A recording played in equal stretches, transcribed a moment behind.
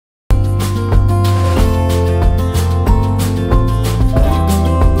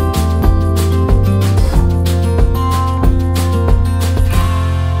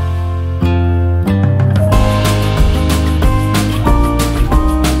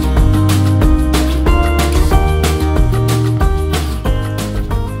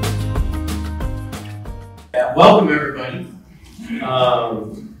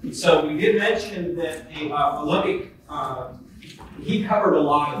had mentioned that he covered a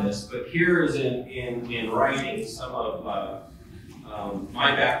lot of this, but here is in writing some of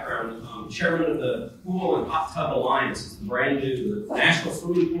my background. Chairman of the Pool and Hot Tub Alliance is brand new. The National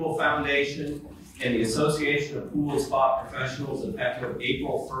Swimming Pool Foundation and the Association of Pool and Spa Professionals, effective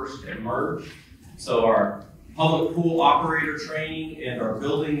April 1st, have merged. So our public pool operator training and our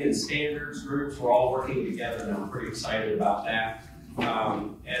building and standards groups were all working together, and I'm pretty excited about that.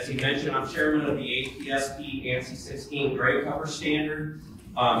 As he mentioned, I'm chairman of the APSP ANSI 16 Gray Cover Standard.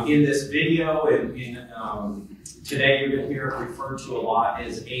 In this video, today you're going to hear it referred to a lot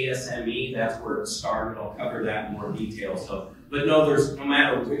as ASME. That's where it started. I'll cover that in more detail. So, but no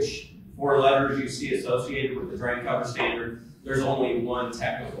matter which 4 letters you see associated with the drain cover standard, there's only one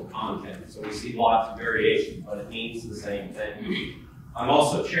technical content. So we see lots of variation, but it means the same thing. I'm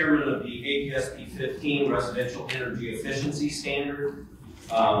also chairman of the APSP 15 Residential Energy Efficiency Standard,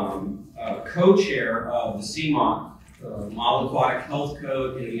 co-chair of the CMOC, Model Aquatic Health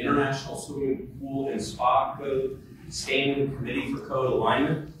Code, and the International Swimming Pool and Spa Code Standing Committee for Code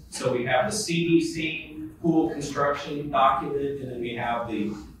Alignment. So we have the CDC pool construction document, and then we have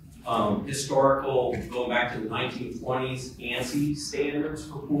the historical, going back to the 1920s, ANSI standards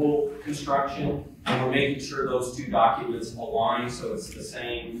for pool construction, and we're making sure those 2 documents align so it's the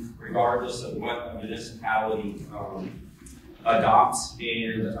same regardless of what a municipality adopts.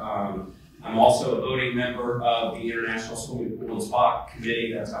 And I'm also a voting member of the International Swimming Pool and Spa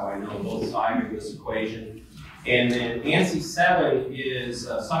Committee. That's how I know both sides of this equation. And then ANSI 7 is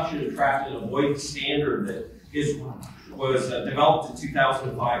a suction and trap and avoidance standard that was developed in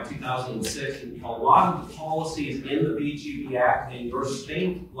 2005, 2006, and a lot of the policies in the BGB Act and your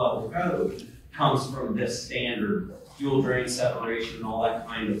state level code comes from this standard. Fuel drain separation and all that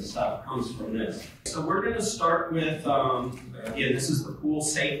kind of stuff comes from this. So we're going to start with, again, this is the Pool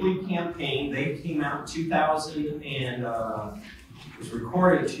Safely campaign. They came out in 2000 and it was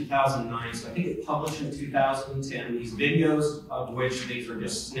recorded in 2009, so I think it published in 2010. These videos, of which these are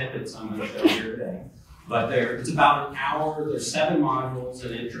just snippets I'm going to show here today. But it's about an hour. There's 7 modules,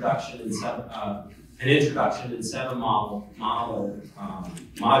 an introduction and 7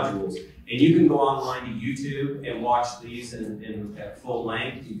 modules. And you can go online to YouTube and watch these at full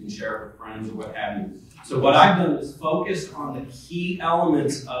length. You can share it with friends or what have you. So what I've done is focus on the key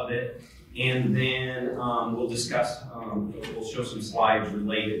elements of it, and then we'll discuss, we'll show some slides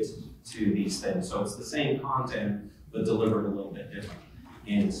related to these things. So it's the same content, but delivered a little bit different.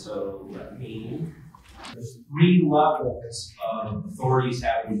 And so there's 3 levels of authorities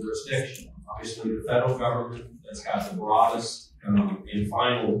having jurisdiction. Obviously, the federal government, that's got the broadest and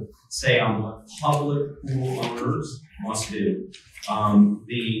final say on what public pool owners must do.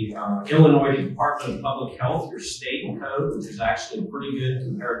 The Illinois Department of Public Health, your state code, which is actually pretty good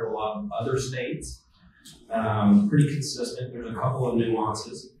compared to a lot of other states. Pretty consistent. There's a couple of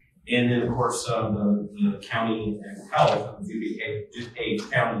nuances. And then, of course, the county and health, DuPage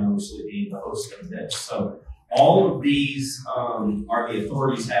County, obviously being the host of this. So all of these are the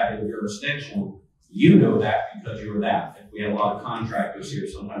authorities having jurisdiction. You know that because you were that. If we had a lot of contractors here,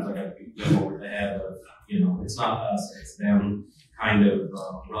 sometimes I got to beat them over the head of, it's not us, it's them kind of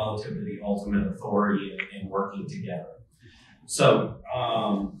relative to the ultimate authority and working together. So,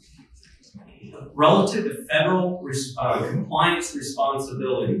 relative to federal compliance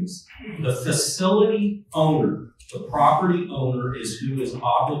responsibilities, the facility owner, the property owner, is who is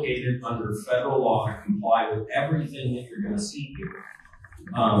obligated under federal law to comply with everything that you're going to see here.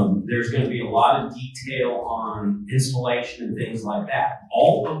 There's going to be a lot of detail on installation and things like that.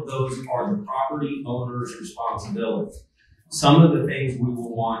 All of those are the property owner's responsibility. Some of the things we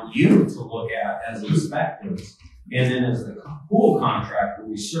will want you to look at as inspectors, and then as the pool contractor,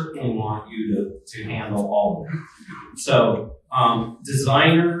 we certainly want you to handle all of them. So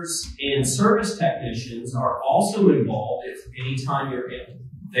designers and service technicians are also involved if anytime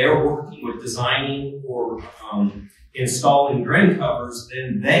they're working with designing or installing drain covers,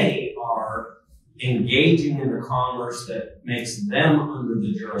 then they are engaging in the commerce that makes them under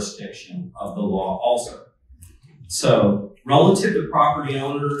the jurisdiction of the law also. So relative to property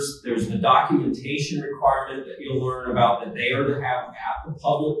owners, there's the documentation requirement that you'll learn about that they are to have at the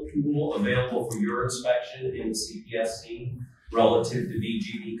public pool available for your inspection in the CPSC relative to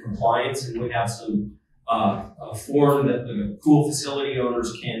BGB compliance. And we have some a form that the pool facility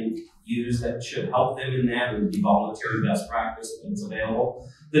owners can use that should help them in that. It would be voluntary best practice, but it's available.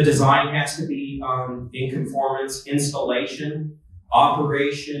 The design has to be in conformance, installation,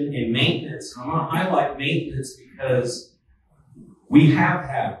 operation, and maintenance. I want to highlight maintenance because we have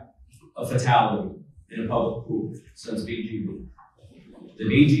had a fatality in a public pool since BGB. The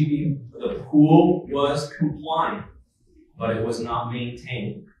VGB, the pool was compliant, but it was not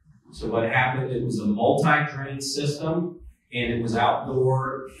maintained. So what happened, it was a multi-drain system, and it was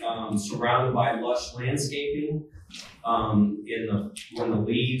outdoor, surrounded by lush landscaping. When the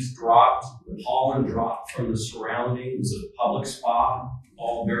leaves dropped, the pollen dropped from the surroundings of public spa,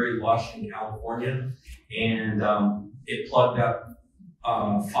 all very lush in California, and it plugged up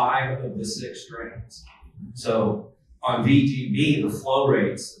 5 of the 6 drains. So on VGB, the flow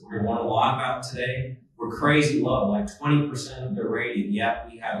rates that we're going to learn a lot about today were crazy low, like 20% of their rating, yet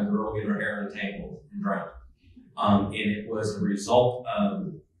we had a girl get her hair entangled and drown. And it was a result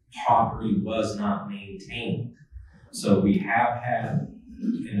of property was not maintained. So we have had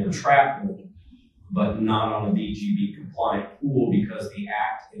an entrapment, but not on a VGB compliant pool because the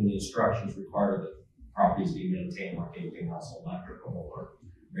act and the instructions require that properties be maintained like anything else, electrical or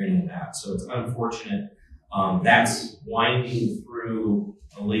any of that. So it's unfortunate. That's winding through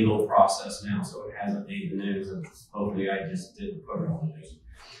a legal process now, so it hasn't made the news, and hopefully I just didn't put it on the news.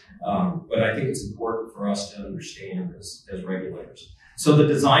 But I think it's important for us to understand as regulators. So the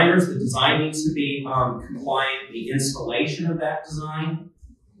design needs to be compliant. The installation of that design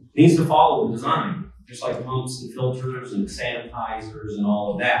needs to follow the design, just like pumps and filters and sanitizers and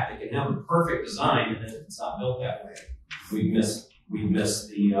all of that. They can have a perfect design, and if it's not built that way, we miss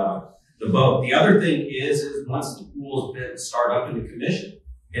the boat. The other thing is once the pool's been started up into commission,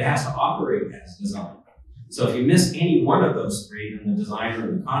 it has to operate as designed. So if you miss any one of those 3, then the designer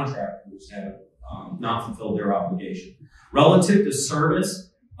and the contractors have not fulfilled their obligation. Relative to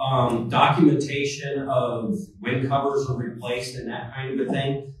service, documentation of when covers are replaced and that kind of a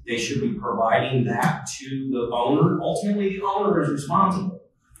thing, they should be providing that to the owner. Ultimately, the owner is responsible.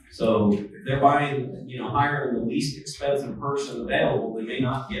 So if they're buying, hiring the least expensive person available, they may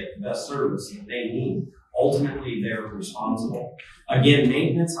not get the best service that they need. Ultimately, they're responsible. Again,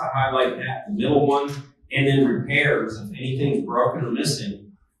 maintenance, I highlight that, the middle one, and then repairs, if anything's broken or missing.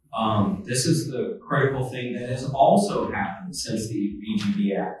 This is the critical thing that has also happened since the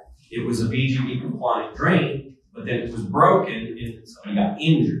VGB Act. It was a VGB compliant drain, but then it was broken and somebody got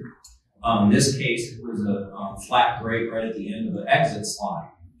injured. In this case, it was a flat grate right at the end of the exit slide.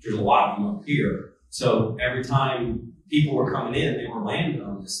 There's a lot of them up here. So every time people were coming in, they were landing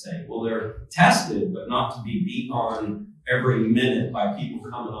on this thing. Well, they're tested, but not to be beat on every minute by people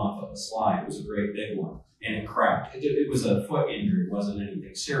coming off of a slide. It was a great big one, and it cracked. It was a foot injury. It wasn't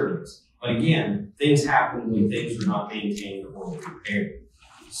anything serious. But again, things happen when things are not maintained or repaired.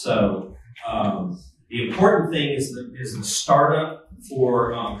 So the important thing is the startup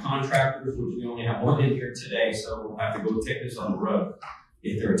for contractors, which we only have one in here today, so we'll have to go take this on the road,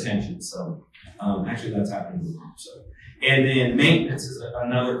 get their attention. So actually that's happening. So, and then maintenance is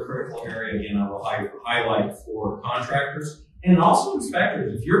another critical area, again, I will highlight for contractors and also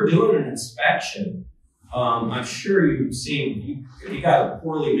inspectors. If you're doing an inspection, I'm sure you've seen, if you got a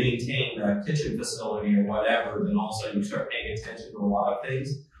poorly maintained kitchen facility or whatever, then all of a sudden you start paying attention to a lot of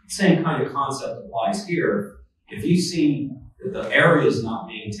things. Same kind of concept applies here. If you see that the area is not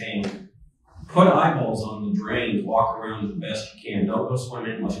maintained, put eyeballs on the drains, walk around the best you can. Don't go swim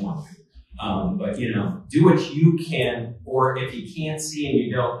in unless you want to. But do what you can, or if you can't see and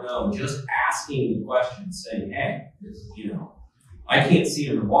you don't know, just asking the questions, saying, hey, I can't see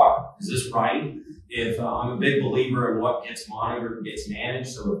in the water. Is this right? If I'm a big believer in what gets monitored and gets managed,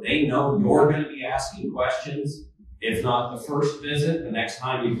 so if they know you're going to be asking questions, if not the first visit, the next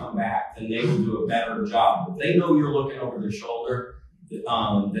time you come back, then they will do a better job. If they know you're looking over their shoulder,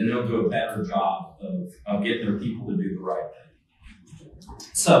 then they'll do a better job of getting their people to do the right thing.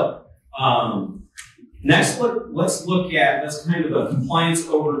 So next, let's look at, that's kind of a compliance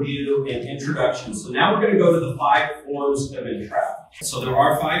overview and introduction. So now we're going to go to the 5 forms of entrapment. So there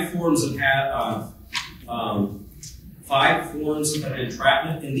are 5 forms of 5 forms of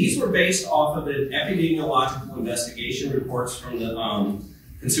entrapment, and these were based off of an epidemiological investigation reports from the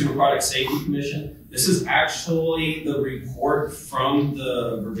Consumer Product Safety Commission. This is actually the report from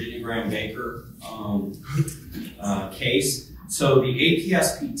the Virginia Graham Baker case. So the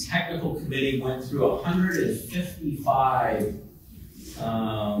APSP Technical Committee went through 155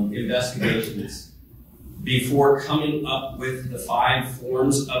 investigations before coming up with the 5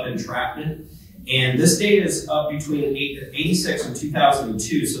 forms of entrapment. And this data is up between 86 and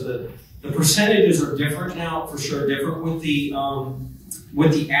 2002. So the percentages are different now, for sure, different with the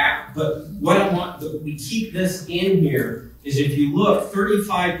act. But what I want, we keep this in here, is if you look,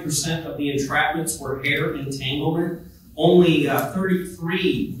 35% of the entrapments were hair entanglement. Only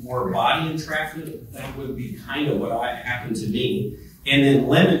 33 were body entrapment. That would be kind of what happened to me. And then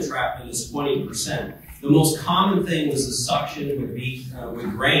limb entrapment is 20%. The most common thing was the suction would be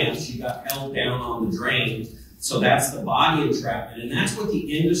with ramps. You got held down on the drain. So that's the body entrapment. And that's what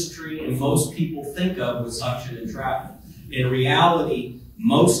the industry and most people think of with suction entrapment. In reality,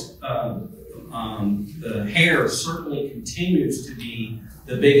 the hair certainly continues to be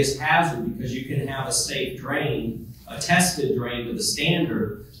the biggest hazard, because you can have a safe drain, a tested drain to the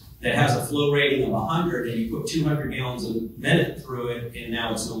standard that has a flow rating of 100, and you put 200 gallons a minute through it, and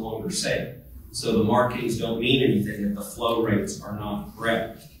now it's no longer safe. So the markings don't mean anything if the flow rates are not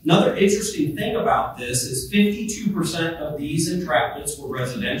correct. Another interesting thing about this is 52% of these entrapments were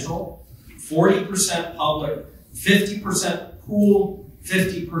residential, 40% public, 50% pool,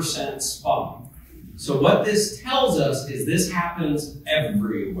 50% spa. So what this tells us is this happens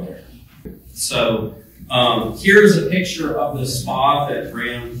everywhere. So here's a picture of the spa that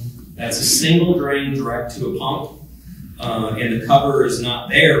ran. That's a single drain direct to a pump. And the cover is not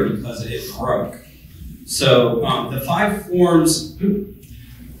there because it broke. So the 5 forms,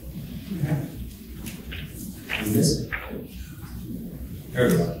 I missed it. There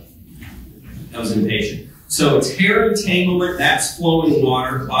we go. That was impatient. So it's hair entanglement, that's flowing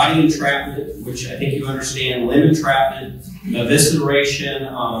water, body entrapment, which I think you understand, limb entrapment,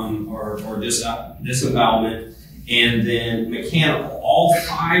 evisceration or disembowelment, and then mechanical. All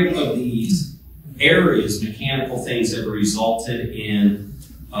 5 of these areas, mechanical things, have resulted in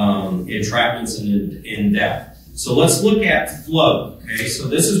entrapments and in death. So let's look at flow. Okay, so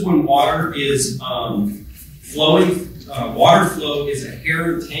this is when water is flowing. Water flow is a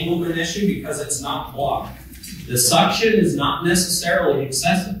hair entanglement issue because it's not blocked. The suction is not necessarily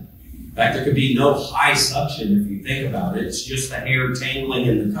excessive. In fact, there could be no high suction if you think about it. It's just the hair tangling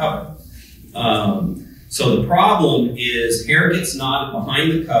in the cover. So the problem is hair gets knotted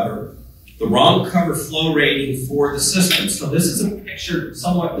behind the cover, the wrong cover flow rating for the system. So this is a picture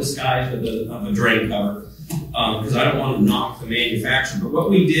somewhat disguised of a drain cover, because I don't want to knock the manufacturer. But what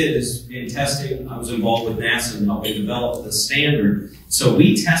we did is, in testing, I was involved with NASA in helping develop the standard. So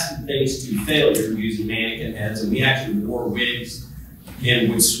we tested things to failure using mannequin heads, and we actually wore wigs and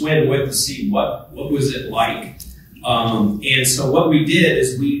would swim with to see what was it like. And so what we did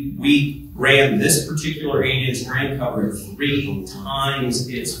is we ran this particular 8-inch drain cover at 3 times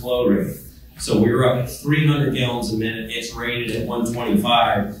its flow rate. So we were up at 300 gallons a minute. It's rated at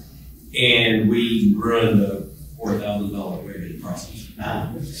 125, and we ruined a $4,000 rating process.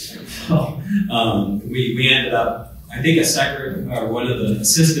 So we ended up, I think one of the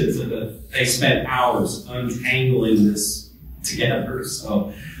assistants they spent hours untangling this together.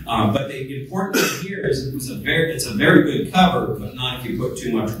 So, but the important thing here is it's a very good cover, but not if you put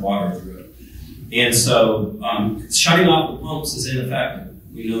too much water through it. And so shutting off the pumps is ineffective.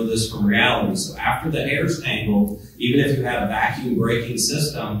 We know this from reality. So after the hair's tangled, even if you have a vacuum braking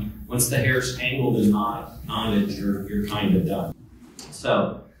system, once the hair's tangled and knotted, you're kind of done.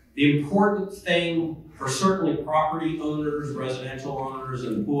 So the important thing for certainly property owners, residential owners,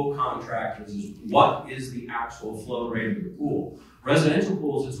 and pool contractors is what is the actual flow rate of the pool. Residential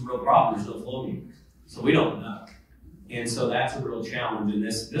pools, it's a real problem. There's no flow meters. So we don't know. And so that's a real challenge. And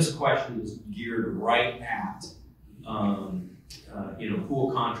this question is geared right at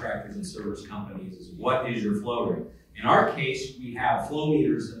pool contractors and service companies, is what is your flow rate? In our case, we have flow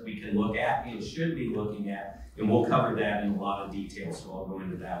meters that we can look at and should be looking at, and we'll cover that in a lot of detail, so I'll go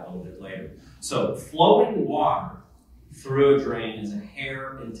into that a little bit later. So flowing water through a drain is a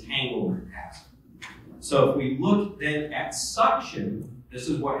hair entanglement hazard. So if we look then at suction, this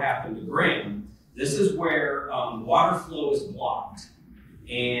is what happened to Graham. This is where water flow is blocked,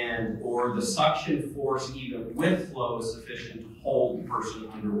 or the suction force, even with flow, is sufficient to hold the person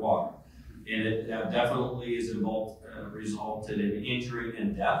underwater. And it definitely is resulted in injury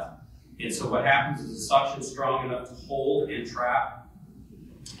and death. And so what happens is the suction is strong enough to hold and trap.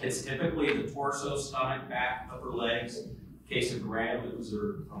 It's typically the torso, stomach, back, upper legs. In case of Graham, it was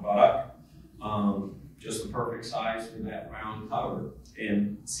her buttock. Just the perfect size for that round cover,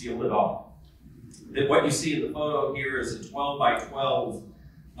 and sealed it off. What you see in the photo here is a 12 by 12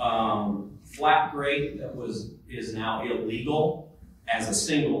 flat grate that is now illegal. As a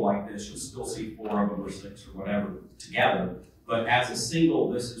single like this, you'll still see 4 of them or 6 or whatever together. But as a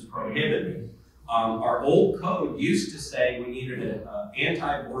single, this is prohibited. Our old code used to say we needed an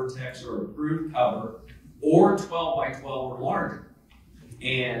anti-vortex or approved cover, or 12 by 12 or larger.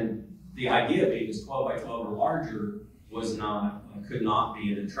 And the idea being is 12 by 12 or larger could not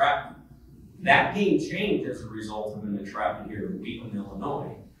be an entrapment. That being changed as a result of an entrapment here in Wheatland,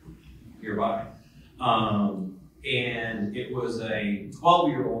 Illinois, nearby. And it was a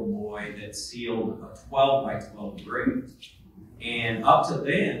 12-year-old boy that sealed a 12 by 12 grate. And up to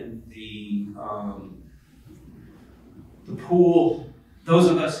then, the pool, those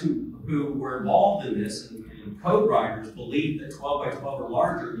of us who were involved in this and code writers believed that 12 by 12 or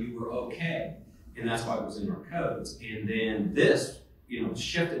larger, you were okay. And that's why it was in our codes. And then this,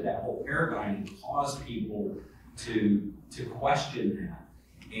 shifted that whole paradigm and caused people to question that,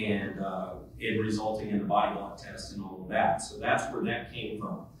 and it resulting in the body block test and all of that. So that's where that came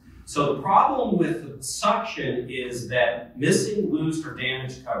from. So the problem with the suction is that missing, loose, or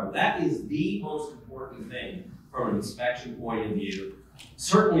damaged cover, that is the most important thing from an inspection point of view.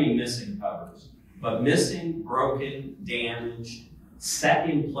 Certainly missing covers, but missing, broken, damaged, set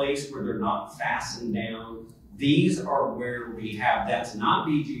in place where they're not fastened down, these are where we have, that's not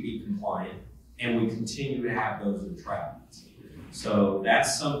BGB compliant, and we continue to have those in traffic. So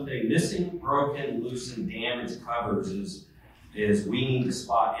that's something, missing, broken, loose, and damaged covers is we need to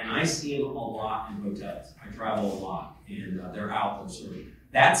spot, and I see them a lot in hotels. I travel a lot, and they're out there. So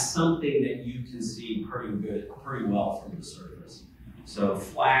that's something that you can see pretty well from the surface. So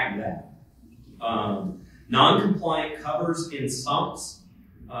flag that. Non-compliant covers in sumps.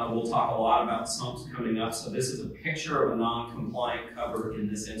 We'll talk a lot about sumps coming up. So this is a picture of a non-compliant cover in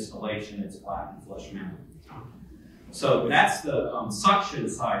this installation. It's flat and flush mounted. So that's the suction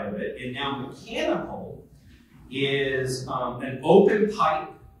side of it. And now mechanical is an open pipe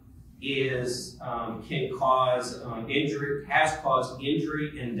can cause injury, has caused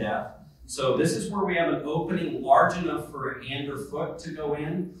injury and death. So this is where we have an opening large enough for a hand or foot to go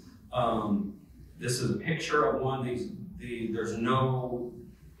in. This is a picture of one.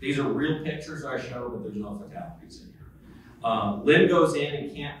 These are real pictures I show, but there's no fatalities in here. Limb goes in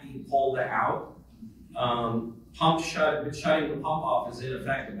and can't be pulled out. Shutting the pump off is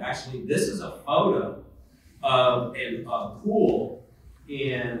ineffective. Actually, this is a photo of a pool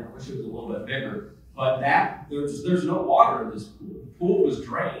in, I wish it was a little bit bigger, but there's no water in this pool. The pool was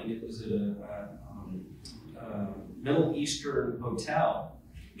drained. It was at a Middle Eastern hotel,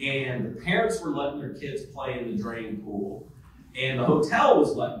 and the parents were letting their kids play in the drain pool. And the hotel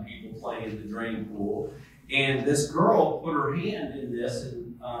was letting people play in the drain pool. And this girl put her hand in this.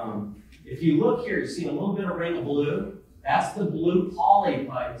 And if you look here, you see a little bit of ring of blue. That's the blue poly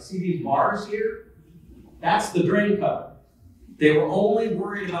pipe. See these bars here? That's the drain cover. They were only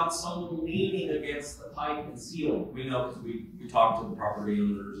worried about someone leaning against the pipe and ceiling. We know because we talked to the property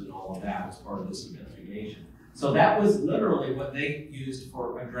owners and all of that as part of this investigation. So that was literally what they used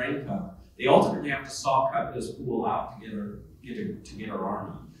for a drain cover. They ultimately have to saw cut this pool out to get her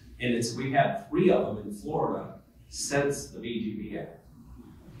arm on. And we've had 3 of them in Florida since the BGB Act.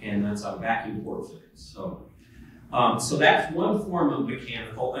 And that's on vacuum port fittings. So that's one form of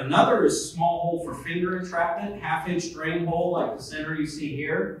mechanical. Another is small hole for finger entrapment, 1/2-inch drain hole like the center you see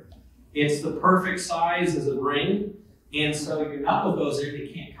here. It's the perfect size as a ring. And so your knuckle goes in,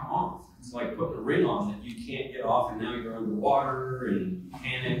 it can't come off. It's like putting a ring on that you can't get off, and now you're underwater and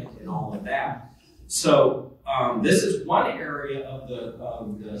panic and all of that. So this is one area of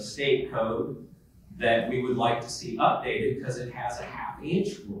the state code that we would like to see updated because it has a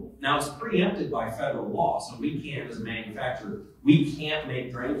 1/2-inch rule. Now it's preempted by federal law, so we can't, as a manufacturer, we can't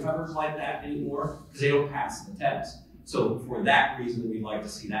make drain covers like that anymore because they don't pass the test. So for that reason, we'd like to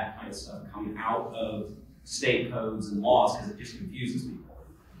see that kind of stuff coming out of state codes and laws because it just confuses people.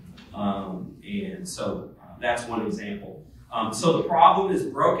 And so that's one example. So the problem is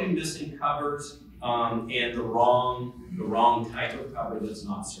broken, missing covers, and the wrong type of cover that's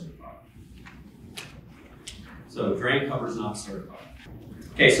not certified. So drain cover is not certified.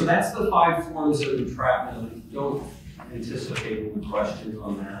 Okay, so that's the 5 forms of entrapment. I don't anticipate any questions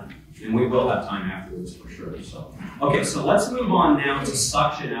on that, and we will have time afterwards for sure. So, okay, so let's move on now to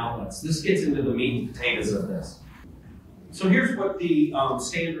suction outlets. This gets into the meat and potatoes of this. So here's what the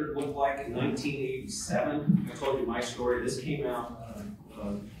standard looked like in 1987. I told you my story. This came out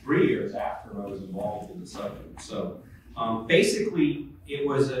 3 years after I was involved in the subject. So basically, it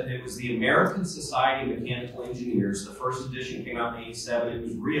was the American Society of Mechanical Engineers. The first edition came out in 1987. It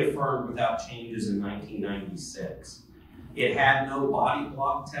was reaffirmed without changes in 1996. It had no body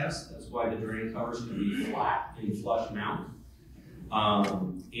block test. That's why the drain covers can be flat and flush mount.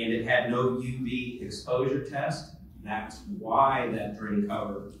 And it had no UV exposure test. That's why that drain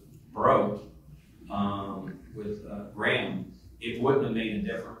cover broke with Graham. It wouldn't have made a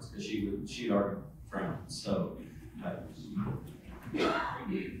difference because she'd already drowned. So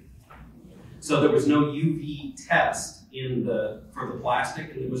there was no UV test for the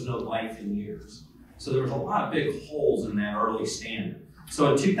plastic, and there was no life in years. So there was a lot of big holes in that early standard.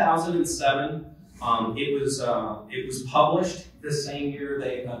 So in 2007, it was published the same year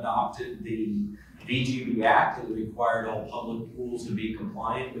they adopted the BGB Act and required all public pools to be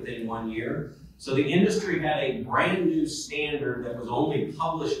compliant within 1 year. So the industry had a brand new standard that was only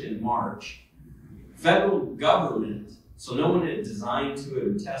published in March. Federal government, so no one had designed to it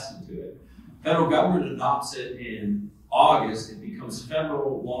or tested to it. Federal government adopts it in August. It becomes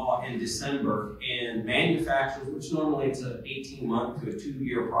federal law in December, and manufacturers, which normally it's an 18-month to a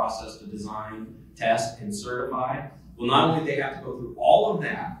 2-year process to design, test, and certify. Well, not only do they have to go through all of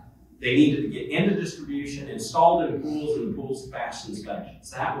that, they needed to get into distribution, installed in pools, and the pools passed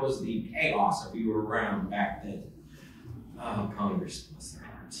inspections. That was the chaos if you were around back then. Congress, bless their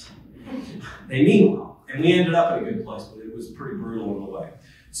hearts. They mean well, and we ended up in a good place, but it was pretty brutal in the way.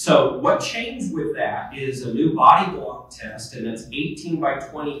 So what changed with that is a new body block test, and that's 18 by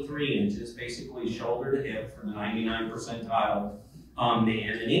 23 inches, basically shoulder to hip for the 99 percentile man.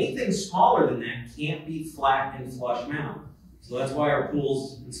 And anything smaller than that can't be flat and flush mount. So that's why our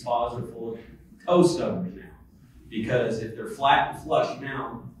pools and spas are full of toe stubbers now. Because if they're flat and flush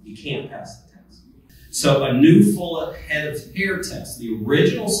mount, you can't pass the test. So a new full head of hair test. The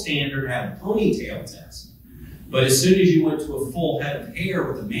original standard had a ponytail test. But as soon as you went to a full head of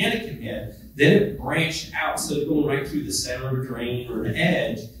hair with a mannequin head, then it branched out. So going right through the center of a drain or an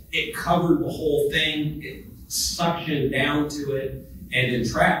edge, it covered the whole thing. It suctioned down to it and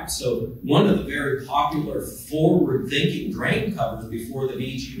entrapped. So one of the very popular forward-thinking drain covers before the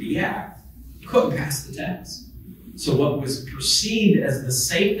BGB Act couldn't pass the test. So what was perceived as the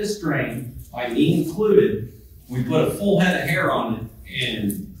safest drain, by me included, we put a full head of hair on it,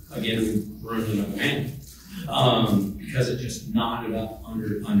 and again, we ruined another man. Because it just knotted up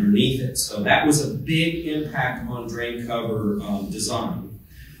underneath it. So that was a big impact on drain cover design.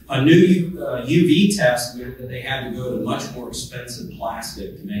 A new UV test meant that they had to go to much more expensive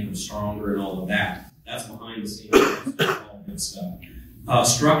plastic to make them stronger and all of that. That's behind the scenes, all good stuff.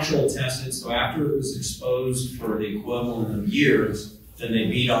 Structural tested, so after it was exposed for the equivalent of years, then they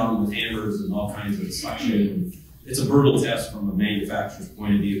beat on them with hammers and all kinds of suction. It's a brutal test from a manufacturer's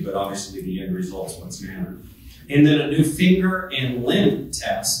point of view, but obviously the end result's what's mattered. And then a new finger and limb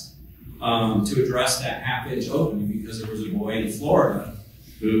test to address that half-inch opening, because there was a boy in Florida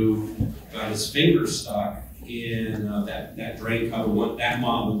who got his finger stuck in that drain cover, that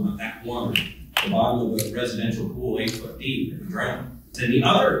model, not that one, the bottom of a residential pool 8 foot deep and drowned. And the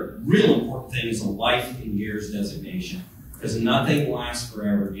other real important thing is a life in years designation, because nothing lasts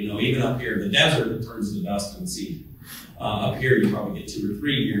forever. You know, even up here, the desert, it turns to dust in the season. Up here, you probably get 2 or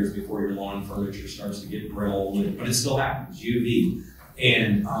 3 years before your lawn furniture starts to get brittle, but it still happens, UV.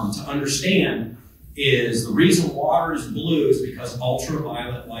 And to understand is the reason water is blue is because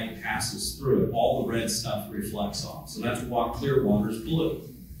ultraviolet light passes through it. All the red stuff reflects off. So that's why clear water is blue.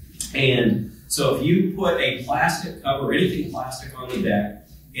 And so if you put a plastic cover, anything plastic on the deck,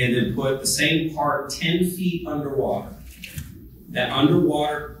 and then put the same part 10 feet underwater, that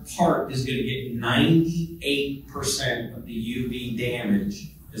underwater part is going to get 98% of the UV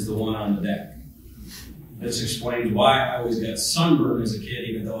damage is the one on the deck. This explains why I always got sunburn as a kid,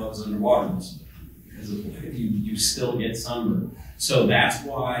 even though I was underwater. Because you still get sunburn. So that's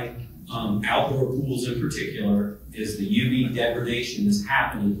why outdoor pools in particular is the UV degradation is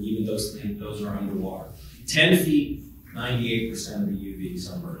happening, even though those are underwater. 10 feet, 98% of the UV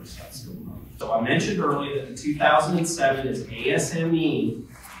sunburn stuff's going on. So I mentioned earlier that the 2007 is ASME.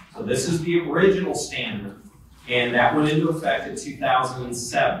 So this is the original standard, and that went into effect in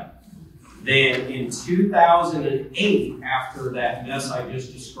 2007. Then in 2008, after that mess I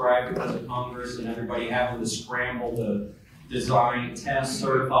just described because of Congress and everybody having to scramble to design, test,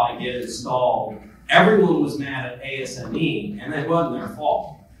 certify, get installed, everyone was mad at ASME, and it wasn't their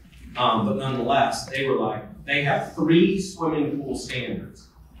fault. But nonetheless, they were like, they have 3 swimming pool standards.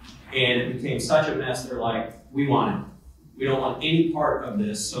 And it became such a mess, they're like, we want it. We don't want any part of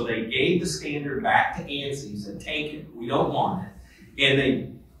this. So they gave the standard back to ANSI, said, take it, we don't want it. And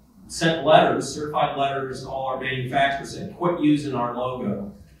they sent letters, certified letters to all our manufacturers, said, quit using our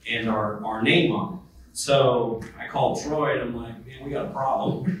logo and our name on it. So I called Troy and I'm like, man, we got a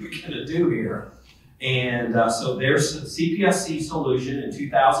problem. What are we gonna do here? And so their CPSC solution in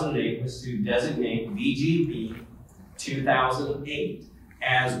 2008 was to designate VGB 2008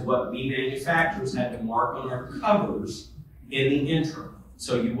 as what we manufacturers had to mark on our covers in the intro.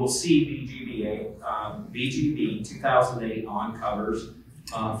 So you will see VGB 2008 on covers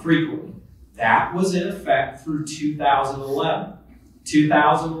frequently. That was in effect through 2011.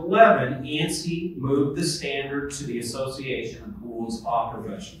 2011, ANSI moved the standard to the Association of Pool and Spa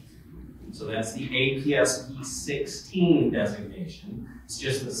Professionals. So that's the APSP 16 designation. It's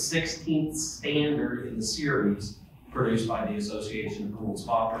just the 16th standard in the series produced by the Association of Pool and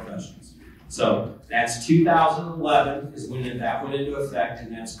Spa Professionals. So that's 2011 is when that went into effect,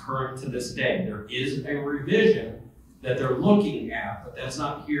 and that's current to this day. There is a revision that they're looking at, but that's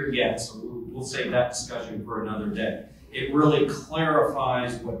not here yet, so we'll save that discussion for another day. It really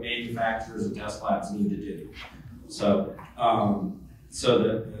clarifies what manufacturers and test labs need to do. So,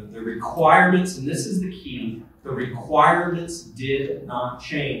 the requirements, and this is the key, the requirements did not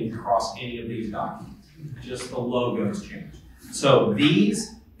change across any of these documents. Just the logos changed. So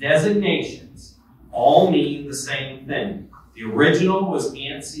these designations all mean the same thing. The original was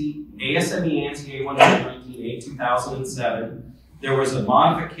ASME ANSI A119A 2007. There was a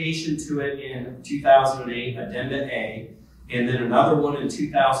modification to it in 2008, Addenda A, and then another one in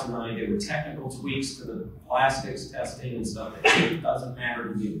 2009. There were technical tweaks to the plastics testing and stuff. It doesn't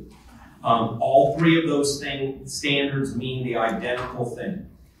matter to you. All three of those standards mean the identical thing.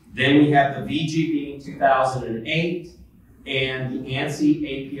 Then we have the VGB in 2008 and the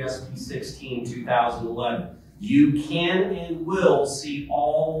ANSI APSP 16 2011. You can and will see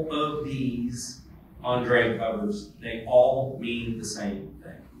all of these on drain covers. They all mean the same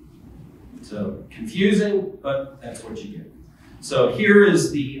thing. So confusing, but that's what you get. So here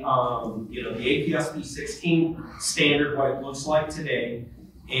is the the APSP 16 standard, what it looks like today.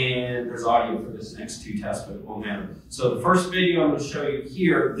 And there's audio for this next two tests, but it won't matter. So the first video I'm going to show you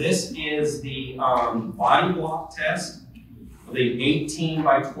here, this is the body block test, the 18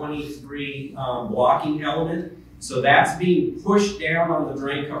 by 23 blocking element. So that's being pushed down on the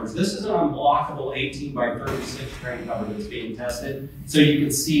drain covers. This is an unblockable 18 by 36 drain cover that's being tested. So you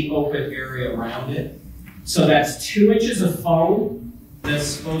can see open area around it. So that's 2 inches of foam that's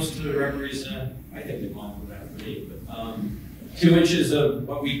supposed to represent, I think they modeled that for me, but 2 inches of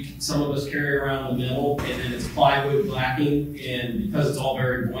what some of us carry around the middle, and then it's plywood blacking, and because it's all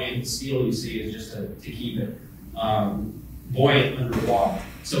very buoyant, the steel you see is just to keep it buoyant underwater.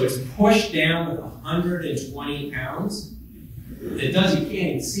 So it's pushed down with 120 pounds. It does, you can't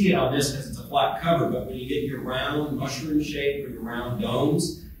even see it on this because it's a flat cover, but when you get your round mushroom shape or your round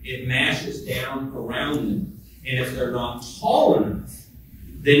domes, it mashes down around them. And if they're not tall enough,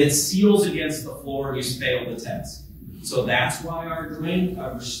 then it seals against the floor and you fail the test. So that's why our drain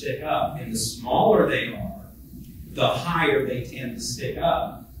covers stick up. And the smaller they are, the higher they tend to stick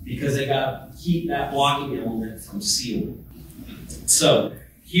up because they got to keep that blocking element from sealing. So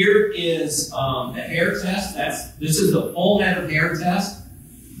here is the hair test. This is the full head of hair test.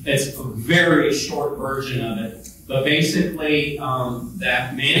 It's a very short version of it. But basically,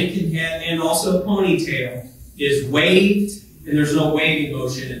 that mannequin head and also ponytail is waved, and there's no waving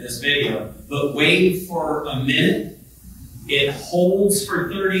motion in this video, but waved for a minute. It holds for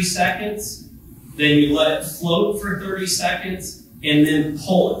 30 seconds, then you let it float for 30 seconds, and then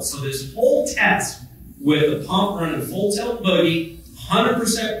pull it. So this whole test with a pump running full tilt boogie,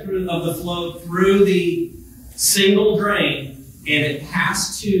 100% of the flow through the single drain, and it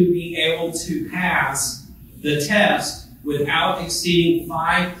has to be able to pass the test without exceeding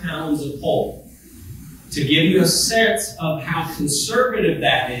 5 pounds of pull. To give you a sense of how conservative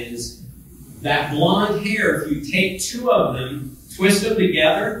that is, that blonde hair, if you take 2 of them, twist them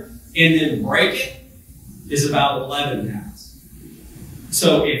together, and then break it, is about 11 pounds.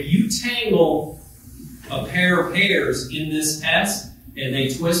 So if you tangle a pair of hairs in this test and they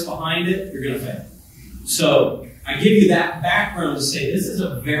twist behind it, you're going to fail. So I give you that background to say this is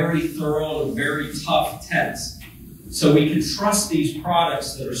a very thorough and very tough test. So we can trust these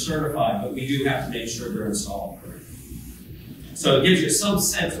products that are certified, but we do have to make sure they're installed correctly. So it gives you some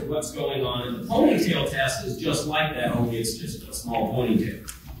sense of what's going on. And the ponytail test is just like that, only it's just a small ponytail.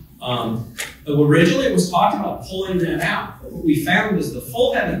 Originally it was talked about pulling that out, but what we found is the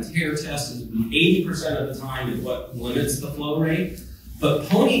full head of hair test is 80% of the time is what limits the flow rate. But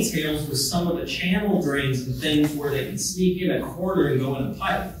ponytails with some of the channel drains and things where they can sneak in a corner and go in a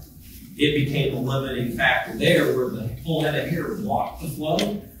pipe, it became a limiting factor there where the full head of hair blocked the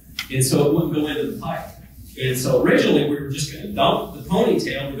flow, and so it wouldn't go into the pipe. And so originally we were just going to dump the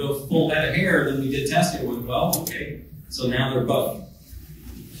ponytail and go full head of hair, and then we did testing and went, well, okay, so now they're both.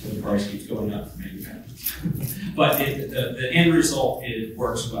 So the price keeps going up for manufacturers. But the end result, it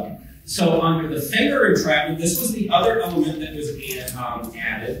works well. So under the finger entrapment, this was the other element that was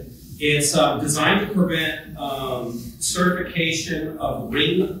added. It's designed to prevent certification of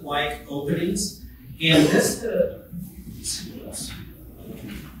ring-like openings. And this, let's see what else.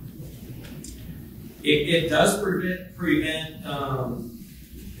 It does prevent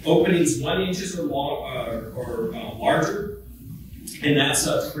openings 1 inch or larger. And that's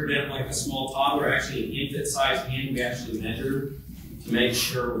to prevent like a small toddler, actually an infant-sized hand. We actually measured to make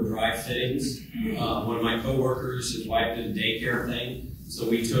sure with dry fittings. One of my coworkers, his wife did a daycare thing, so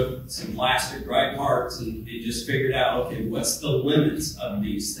we took some plastic dry parts and just figured out, okay, what's the limits of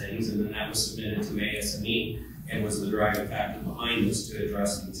these things, and then that was submitted to ASME and was the driving factor behind this to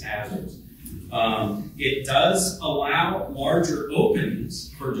address these hazards. It does allow larger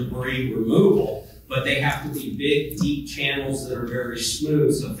openings for debris removal, but they have to be big, deep channels that are very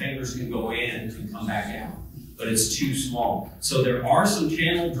smooth so fingers can go in and come back out. But it's too small. So there are some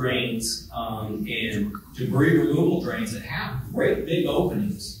channel drains and debris removal drains that have great big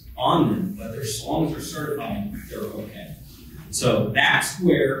openings on them, but as long as they're certified, they're okay. So that's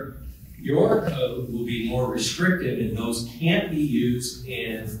where your code will be more restrictive, and those can't be used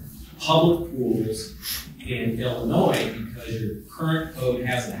in public pools in Illinois because your current code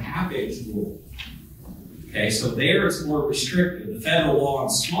has a half-inch rule. Okay, so there it's more restrictive. The federal law on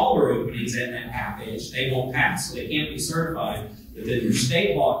smaller openings and that half-inch, they won't pass, so they can't be certified. But then your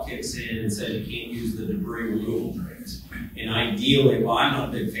state law kicks in and says you can't use the debris removal drains. And ideally, well, I'm not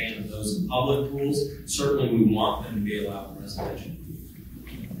a big fan of those in public pools. Certainly, we want them to be allowed in residential.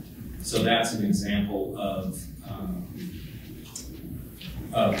 So that's an example of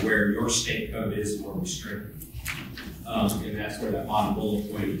where your state code is more restrictive. And that's where that bottom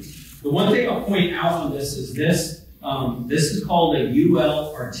bullet point is. The one thing I'll point out on this is this. This is called a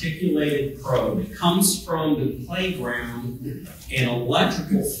UL articulated probe. It comes from the playground and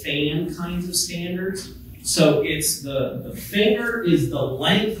electrical fan kinds of standards. So it's the finger is the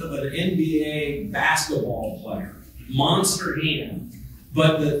length of an NBA basketball player, monster hand.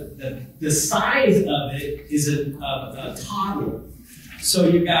 But the size of it is a toddler. So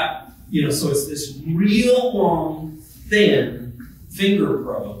you got, so it's this real long, thin finger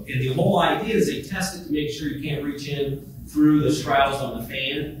probe, and the whole idea is they test it to make sure you can't reach in through the shrouds on the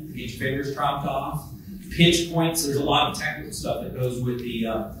fan to get your fingers chopped off. Pinch points, there's a lot of technical stuff that goes with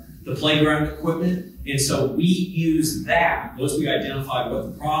the playground equipment, and so we use that. Once we identified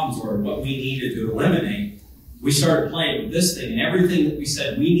what the problems were, what we needed to eliminate, we started playing with this thing, and everything that we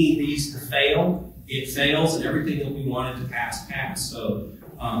said we need these to fail, it fails, and everything that we wanted to pass, passed. So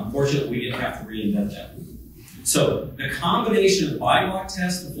fortunately, we didn't have to reinvent that. So the combination of the body block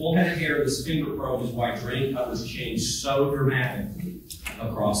test, the full head of hair, this finger probe is why drain covers change so dramatically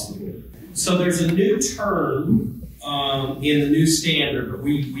across the board. So there's a new term in the new standard, but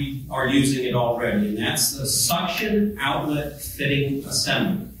we are using it already, and that's the suction outlet fitting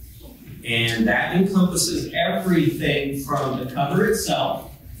assembly. And that encompasses everything from the cover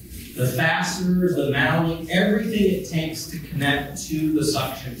itself, the fasteners, the mounting, everything it takes to connect to the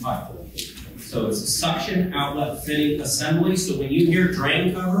suction pipe. So it's a suction outlet fitting assembly. So when you hear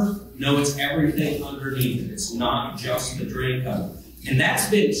drain cover, know it's everything underneath it. It's not just the drain cover. And that's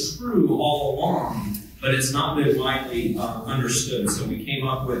been true all along, but it's not been widely understood. So we came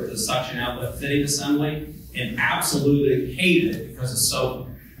up with the suction outlet fitting assembly and absolutely hated it because it's so,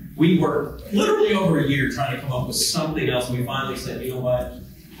 we worked literally over a year trying to come up with something else. And we finally said, you know what?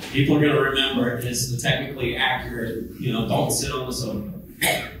 People are going to remember it. It's the technically accurate, don't sit on the sofa.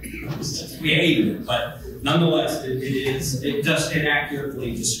 We hated it, but nonetheless, it just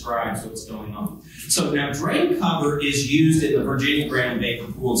inaccurately describes what's going on. So now drain cover is used in the Virginia Graham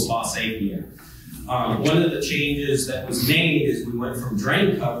Baker Pool and Spa Safety Act. One of the changes that was made is we went from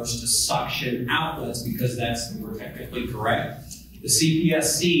drain covers to suction outlets because that's more technically correct. The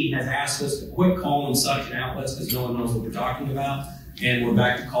CPSC has asked us to quit calling them suction outlets because no one knows what we're talking about, and we're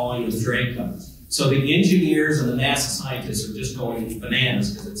back to calling them drain covers. So the engineers and the NASA scientists are just going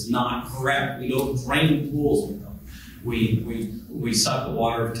bananas because it's not correct. We don't drain pools with them. We suck the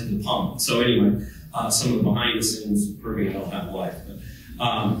water to the pump. So anyway, some of the behind the scenes proving I don't have life.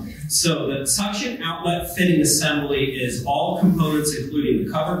 So the suction outlet fitting assembly is all components, including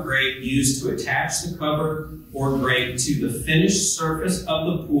the cover grate, used to attach the cover or grate to the finished surface of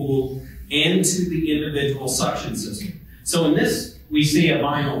the pool and to the individual suction system. So in this, we see a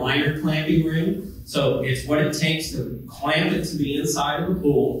vinyl liner clamping ring. So it's what it takes to clamp it to the inside of the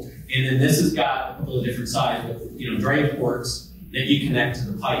pool. And then this has got a couple of different sizes, drain ports that you connect to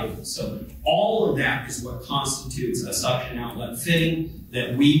the pipe. So all of that is what constitutes a suction outlet fitting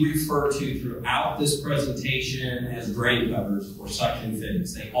that we refer to throughout this presentation as drain covers or suction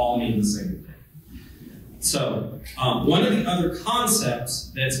fittings. They all mean the same thing. So one of the other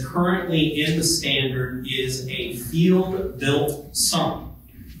concepts that's currently in the standard is a field-built sump.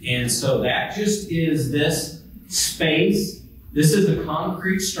 And so that just is this space. This is a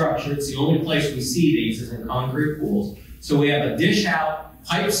concrete structure. It's the only place we see these is in concrete pools. So we have a dish out,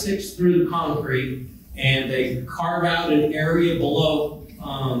 pipe sticks through the concrete, and they carve out an area below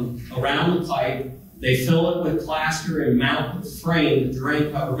around the pipe They fill it with plaster and mount the frame that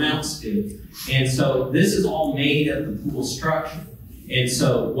drain cover mounts to. And so this is all made at the pool structure. And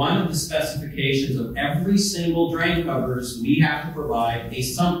so one of the specifications of every single drain cover is we have to provide a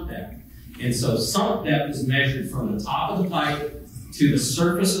sump depth. And so sump depth is measured from the top of the pipe to the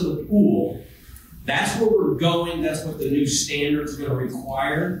surface of the pool. That's where we're going. That's what the new standard is going to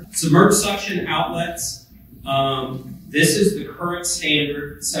require. Submerged suction outlets. This is the current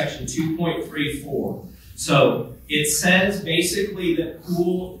standard, section 2.34. So it says basically that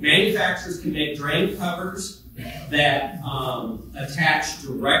pool manufacturers can make drain covers that attach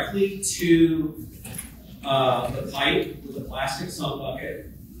directly to the pipe with a plastic sump bucket,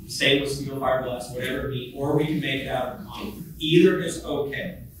 stainless steel, fiberglass, whatever it be, or we can make it out of concrete. Either is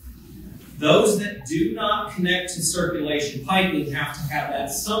okay. Those that do not connect to circulation piping have to have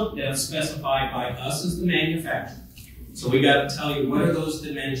that sump depth specified by us as the manufacturer. So we got to tell you what are those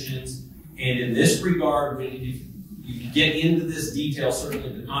dimensions, and in this regard, when you get into this detail,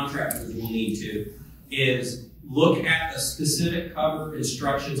 certainly the contractors will need to, is look at the specific cover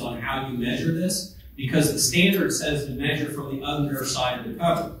instructions on how you measure this, because the standard says to measure from the underside of the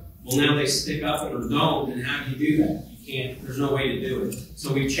cover. Well, now they stick up or don't, and how do you do that? You can't, there's no way to do it.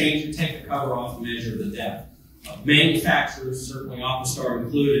 So we've changed to take the cover off and measure the depth. Manufacturers, certainly Aquastar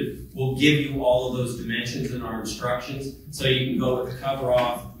included, will give you all of those dimensions in our instructions. So you can go with the cover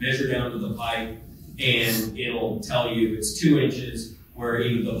off, measure down to the pipe, and it'll tell you it's 2 inches, where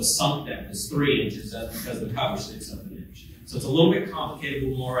even though the sump depth is 3 inches, that's because the cover sticks up an inch. So it's a little bit complicated,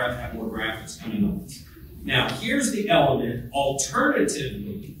 we'll more have more graphics coming on this. Now, here's the element.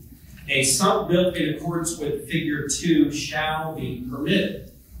 Alternatively, a sump built in accordance with Figure 2 shall be permitted.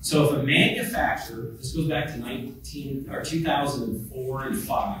 So if a manufacturer, this goes back to 2004 and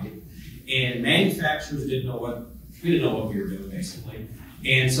 5, and manufacturers didn't know what we were doing basically,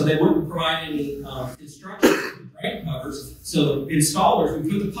 and so they wouldn't provide any instructions for drain covers. So the installers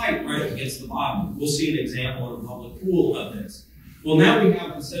would put the pipe right up against the bottom. We'll see an example in a public pool of this. Well, now we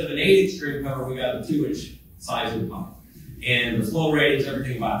have, instead of an 8-inch drain cover, we got a 2-inch size of the pipe, and the flow ratings,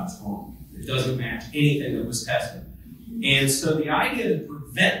 everything about it's wrong. It doesn't match anything that was tested. And so the idea to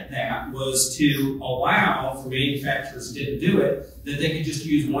prevent that was to allow for manufacturers that didn't do it, that they could just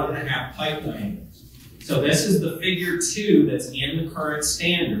use 1.5 pipe diameters. So this is the Figure 2 that's in the current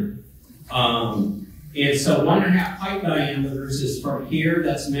standard. And so 1.5 pipe diameters is from here,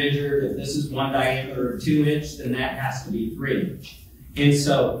 that's measured. If this is one diameter of 2 inch, then that has to be 3 inch. And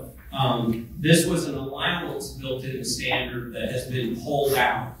so this was an allowance built in the standard that has been pulled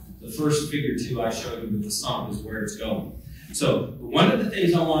out. The first Figure 2 I showed you with the sump is where it's going. So one of the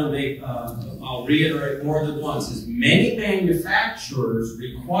things I want to make, I'll reiterate more than once, is many manufacturers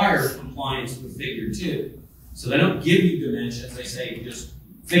require compliance with Figure 2. So they don't give you dimensions, they say just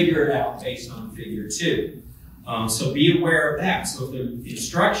figure it out based on Figure 2. So be aware of that. So if the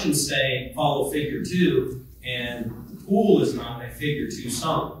instructions say follow Figure 2 and the pool is not a Figure 2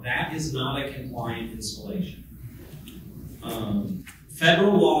 sump, that is not a compliant installation.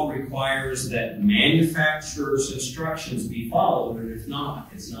 Federal law requires that manufacturers' instructions be followed, and if not,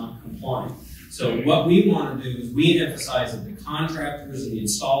 it's not compliant. So what we want to do is we emphasize that the contractors and the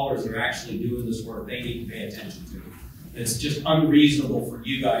installers are actually doing this work. They need to pay attention to it. It's just unreasonable for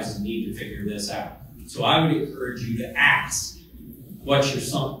you guys to need to figure this out. So I would encourage you to ask, what's your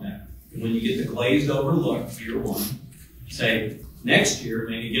sump depth? And when you get the glazed over look, year 1, say, next year,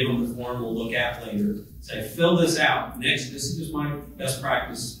 maybe give them the form we'll look at later. Say, fill this out. Next, this is just my best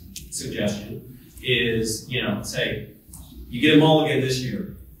practice suggestion, is, say, you get them all again this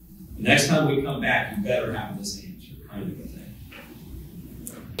year. The next time we come back, you better have this answer, kind of a thing.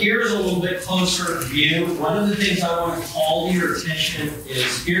 Here's a little bit closer view. One of the things I want to call to your attention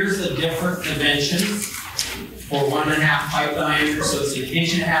is here's the different dimensions for 1.5 pipe diameter. So it's an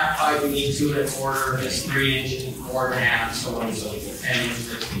 1.5 pipe, we need 2 1/4, it's 3 inches, 4.5, so on and so forth, 10 inches,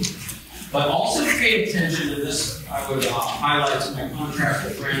 15. But also pay attention to this, I would highlight to my contractor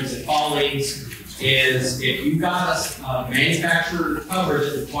friends and colleagues, is if you've got a manufacturer cover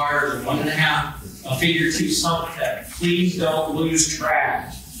that requires a 1.5 Figure 2 sump depth, please don't lose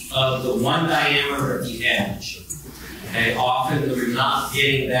track of the 1 diameter at the edge. Okay, often we're not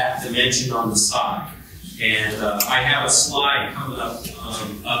getting that dimension on the side. And I have a slide coming up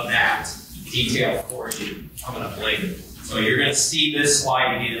of that detail for you coming up later. So you're going to see this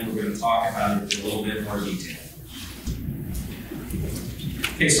slide again, and we're going to talk about it in a little bit more detail.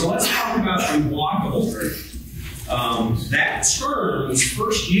 Okay, so let's talk about unblockable drain. That term was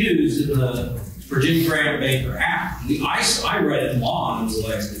first used in the Virginia Graham Baker Act. I read it in law and was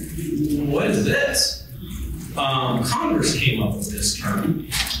like, what is this? Congress came up with this term.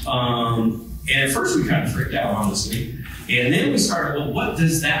 And at first we kind of freaked out, honestly. And then we started, well, what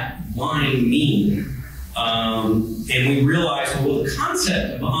does that line mean? And we realized, well, the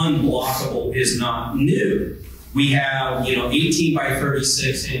concept of unblockable is not new. We have, 18 by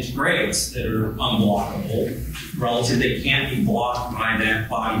 36 inch grates that are unblockable, relative. They can't be blocked by that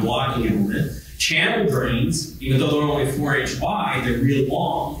body blocking element. Channel drains, even though they're only 4 inch wide, they're real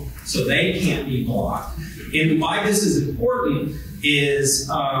long, so they can't be blocked. And why this is important is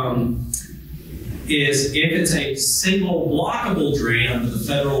if it's a single blockable drain under the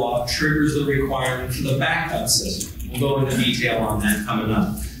federal law, triggers the requirement for the backup system. We'll go into detail on that coming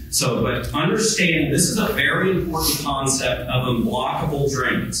up. So, but understand this is a very important concept of unblockable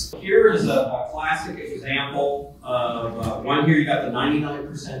drains. Here is a classic example of one. Here you got the 99th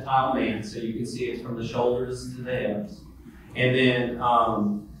percentile man, so you can see it's from the shoulders to the hips. And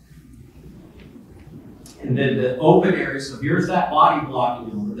then the open area, so here's that body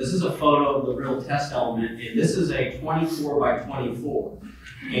blocking element. This is a photo of the real test element, and this is a 24 by 24.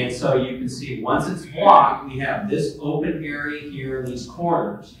 And so you can see once it's blocked, we have this open area here in these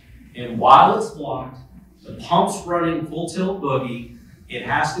corners. And while it's blocked, the pump's running full tilt boogie. It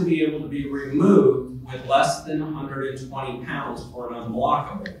has to be able to be removed with less than 120 pounds for an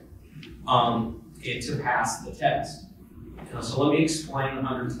unblockable to pass the test. So let me explain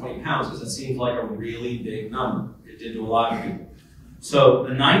 120 pounds because it seems like a really big number. It did to a lot of people. So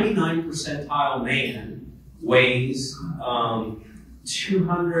the 99th percentile man weighs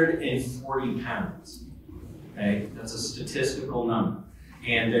 240 pounds. Okay, that's a statistical number.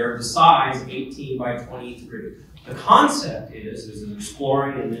 And they're the size 18 by 23. The concept is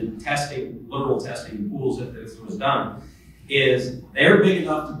exploring and then testing, literal testing pools that this was done, is they're big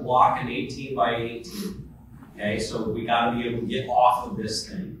enough to block an 18 by 18. Okay, so we got to be able to get off of this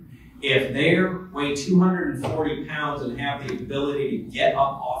thing. If they weigh 240 pounds and have the ability to get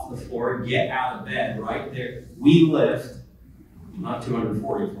up off the floor, get out of bed, right there, we lift, not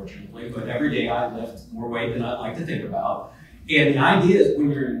 240 fortunately, but every day I lift more weight than I'd like to think about. And the idea is when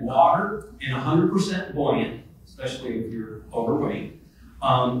you're in water and 100% buoyant, especially if you're overweight,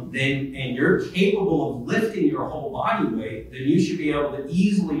 and you're capable of lifting your whole body weight, then you should be able to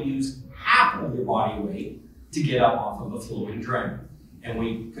easily use half of your body weight to get up off of a flowing drain. And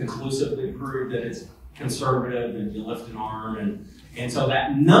we conclusively proved that it's conservative and you lift an arm. And so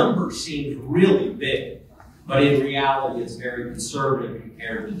that number seems really big, but in reality it's very conservative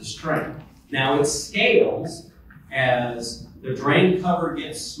compared to the strength. Now it scales as the drain cover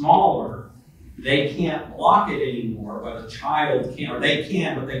gets smaller. They can't block it anymore, but a child can, or they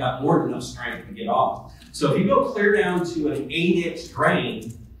can, but they got more than enough strength to get off. So if you go clear down to an 8-inch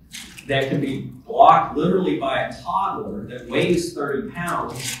drain that can be blocked literally by a toddler that weighs 30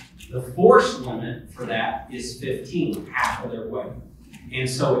 pounds, the force limit for that is 15, half of their weight. And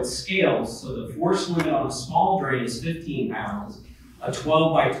so it scales, so the force limit on a small drain is 15 pounds, a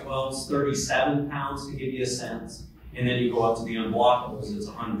 12 by 12 is 37 pounds to give you a sense, and then you go up to the unblockables, it's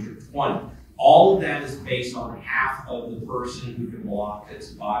 120. All of that is based on half of the person who can block its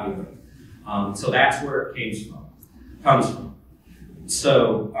body weight. So that's where it comes from.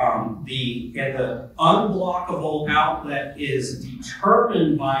 So the unblockable outlet is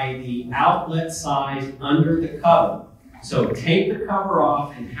determined by the outlet size under the cover. So take the cover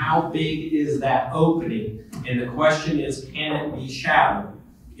off and how big is that opening? And the question is, can it be shallow?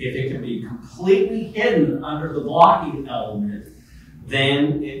 If it can be completely hidden under the blocking element,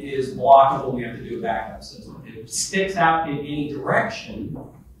 then it is blockable. We have to do a backup system. If it sticks out in any direction,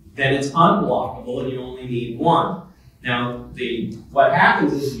 then it's unblockable and you only need one. Now, what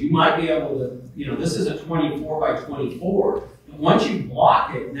happens is you might be able to, this is a 24 by 24. But once you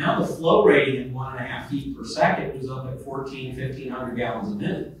block it, now the flow rating at 1.5 feet per second is up at 1,500 gallons a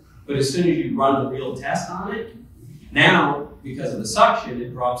minute. But as soon as you run the real test on it, now, because of the suction,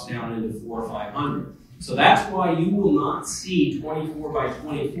 it drops down into 400 or 500. So that's why you will not see 24 by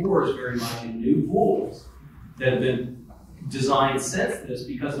 24s very much in new pools that have been designed since this,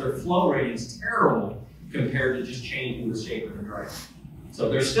 because their flow rating is terrible compared to just changing the shape of the drain. So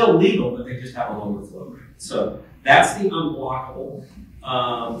they're still legal, but they just have a lower flow rate. So that's the unblockable.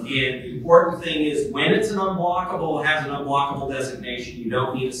 And the important thing is when it's an unblockable, it has an unblockable designation. You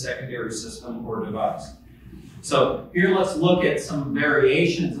don't need a secondary system or device. So here let's look at some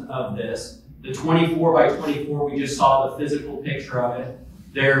variations of this. The 24 by 24, we just saw the physical picture of it.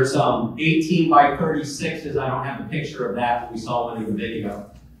 There's 18 by 36s. I don't have a picture of that, but we saw one in the video.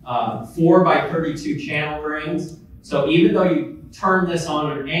 4 by 32 channel drains. So even though you turn this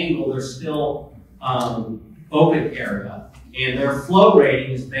on an angle, there's still open area. And their flow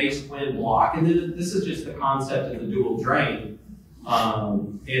rating is base wind block. And this is just the concept of the dual drain.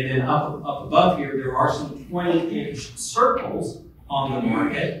 And then up above here, there are some 20-inch circles on the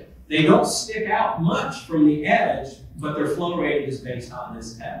market. They don't stick out much from the edge, but their flow rating is based on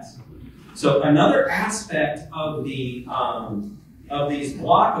this test. So another aspect of the of these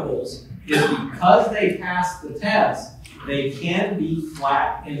blockables is because they pass the test, they can be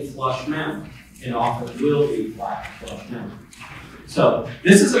flat and flush mount, and often will be flat and flush mount. So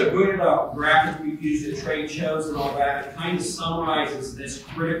this is a good graphic we've used at trade shows and all that. It kind of summarizes this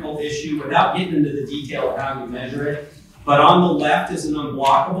critical issue without getting into the detail of how you measure it. But on the left is an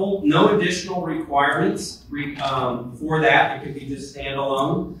unblockable. No additional requirements for that. It could be just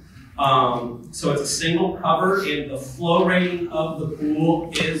standalone. So it's a single cover, and the flow rating of the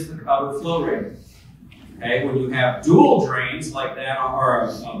pool is the cover flow rating. Okay, when you have dual drains like that, or a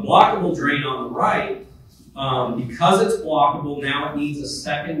blockable drain on the right, because it's blockable, now it needs a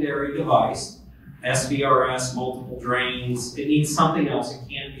secondary device, SVRS, multiple drains. It needs something else. It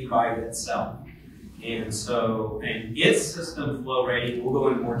can't be by itself. And so, and its system flow rating, we'll go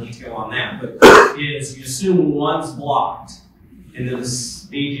into more detail on that, but is you assume one's blocked, and then the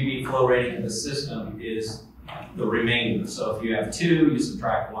BGB flow rating of the system is the remainder. So if you have 2, you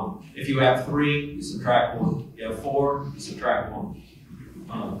subtract 1. If you have 3, you subtract 1. If you have 4, you subtract 1.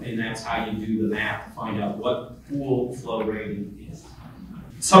 And that's how you do the math to find out what pool flow rating is.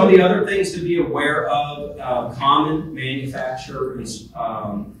 Some of the other things to be aware of, common manufacturer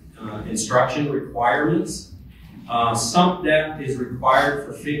instruction requirements. Sump depth is required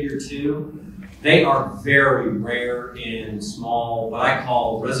for figure 2. They are very rare in small, what I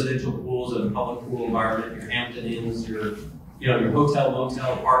call residential pools in a public pool environment, your Hampton Inns, your hotel,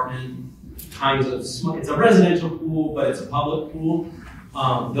 motel, apartment kinds of small. It's a residential pool, but it's a public pool.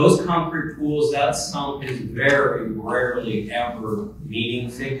 Those concrete pools, that sump is very rarely ever meeting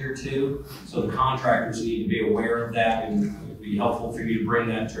figure 2. So the contractors need to be aware of that, and it would be helpful for you to bring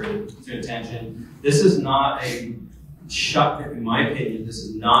that to attention. This is not a in my opinion, this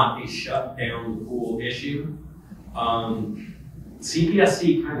is not a shut down the pool issue.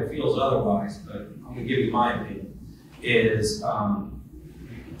 CPSC kind of feels otherwise, but I'm going to give you my opinion. Is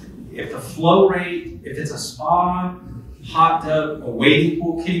if the flow rate, if it's a spa, hot tub, a wading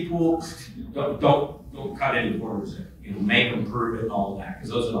pool, kiddie pool, don't cut any corners there. Make them prove it and all that, because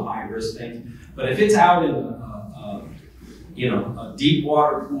those are the high risk things. But if it's out in a deep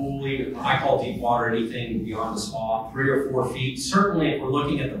water pool, I call deep water anything beyond the spa, 3 or 4 feet. Certainly, if we're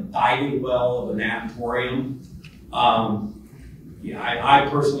looking at the diving well of a natatorium, I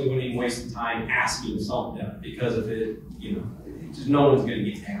personally wouldn't even waste the time asking sump depth, because if just no one's going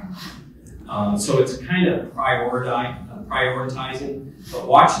to get down. So it's kind of prioritizing. But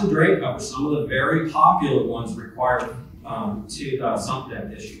watch the drain cover. Some of the very popular ones require sump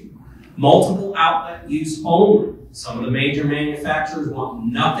depth issue. Multiple outlet use only. Some of the major manufacturers want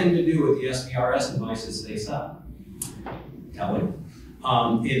nothing to do with the SVRS devices they sell. Kelly.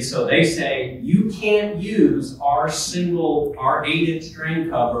 And so they say, you can't use our 8-inch drain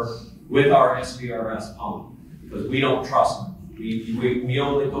cover with our SVRS pump, because we don't trust them. We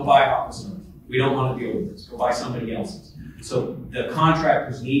only go buy Aquastar. We don't want to deal with this. Go buy somebody else's. So the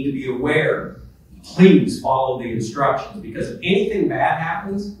contractors need to be aware, please follow the instructions, because if anything bad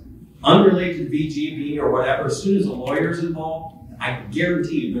happens, unrelated to VGB or whatever, as soon as a lawyer's involved, I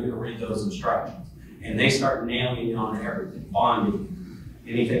guarantee you they're going to read those instructions. And they start nailing it on everything, bonding,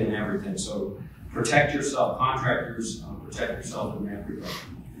 anything and everything. So protect yourself, contractors, protect yourself in that regard.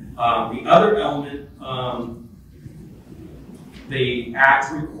 The other element, the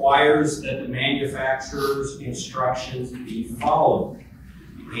Act requires that the manufacturer's instructions be followed.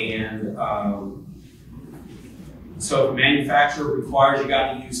 And so if a manufacturer requires you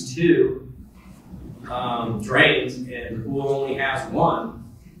got to use 2 drains and the pool only has 1,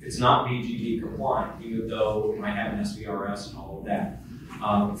 it's not BGB compliant, even though it might have an SVRS and all of that.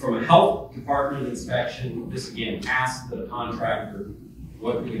 From a health department inspection, this again, ask the contractor,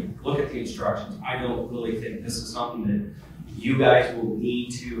 look at the instructions. I don't really think this is something that you guys will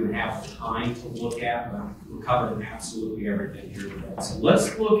need to and have the time to look at, but we're covering absolutely everything here today. So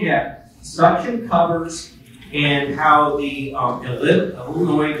let's look at suction covers and how the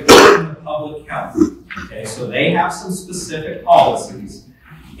Illinois Department of Public Health, okay, so they have some specific policies,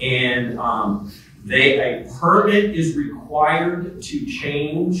 and a permit is required to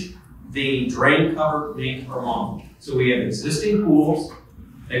change the drain cover make or model. So we have existing pools,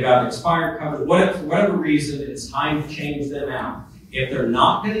 they've got expired covers, for whatever reason, it's time to change them out. If they're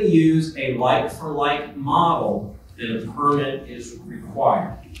not going to use a like-for-like model, then a permit is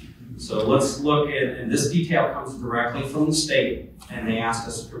required. So let's look at, and this detail comes directly from the state, and they asked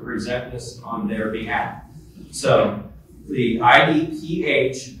us to present this on their behalf. So the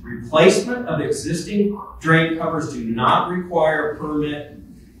IDPH, replacement of existing drain covers do not require a permit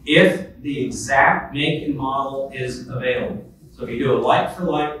if the exact make and model is available. So if you do a like for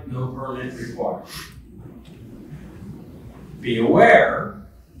like, no permit required. Be aware,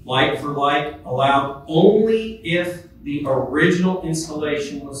 like for like allowed only if the original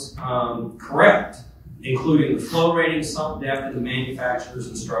installation was correct, including the flow rating, sump depth, and the manufacturer's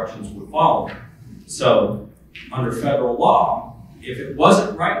instructions were followed. So under federal law, if it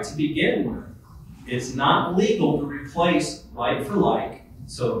wasn't right to begin with, it's not legal to replace like for like.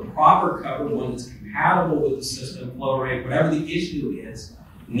 So the proper cover, one that's compatible with the system, flow rate, whatever the issue is,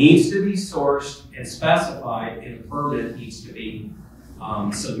 needs to be sourced and specified, and a permit needs to be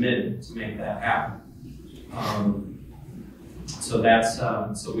submitted to make that happen. So that's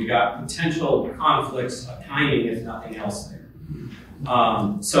so we got potential conflicts of timing, if nothing else there.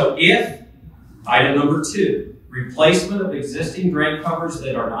 So if item number 2, replacement of existing drain covers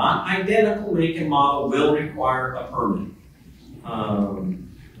that are not identical make and model will require a permit.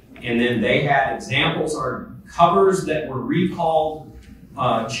 And then they had examples are covers that were recalled,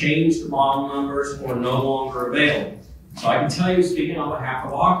 changed model numbers, or no longer available. So I can tell you, speaking on behalf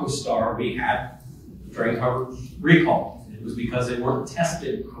of Aquastar, we had drain covers recalled. It was because they weren't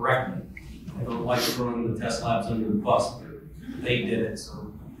tested correctly. I don't like throwing the test labs under the bus, but they did it,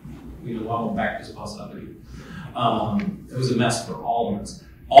 so I won't back this bus up again. It was a mess for all of us.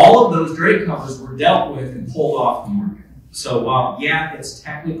 All of those drain covers were dealt with and pulled off the market. So while, yeah, it's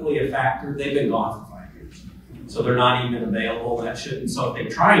technically a factor, they've been gone for 5 years. So they're not even available. That shouldn't, so if they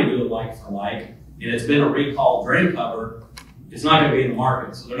try and do a like for like, and it's been a recalled drain cover, it's not going to be in the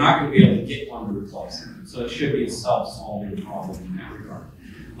market. So they're not going to be able to get one to replace it. So it should be a self-solving problem in that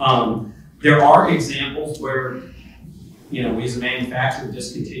regard. There are examples where, we as a manufacturer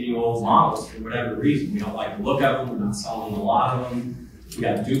discontinue old models for whatever reason. We don't like the look of them. We're not selling a lot of them. We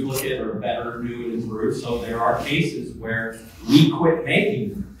got a duplicate or a better, new and improved. So there are cases where we quit making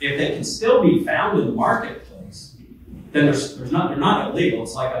them. If they can still be found in the marketplace, then they're not illegal.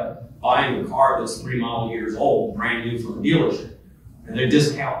 It's like buying a car that's 3 model years old, brand new from a dealership. And they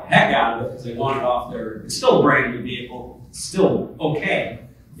discount the heck out of it because they want it off their, it's still a brand new vehicle, it's still okay.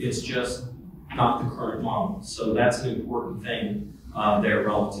 It's just not the current model. So that's an important thing there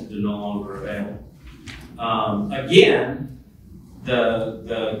relative to no longer available. Again,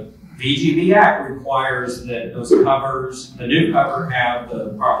 the VGB Act requires that those covers, the new cover, have the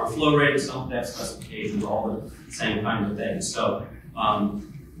proper flow rate, sump depth specifications, all the same kind of things. So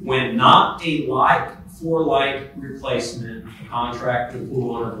when not a like for like replacement, the contractor and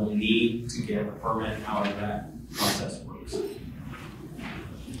pool owner will need to get a permit. However that process works.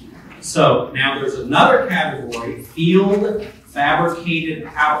 So now there's another category, field fabricated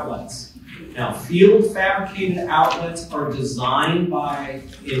outlets. Now, field fabricated outlets are designed by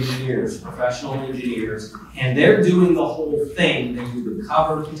engineers, professional engineers, and they're doing the whole thing. They do the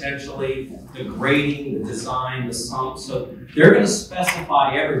cover potentially, the grading, the design, the sump. So they're going to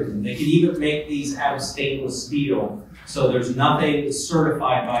specify everything. They could even make these out of stainless steel. So there's nothing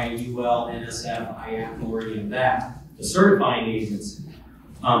certified by a UL, NSF, IAP, or any of that. The certifying agency.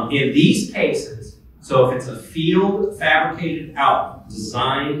 In these cases, so if it's a field fabricated outlet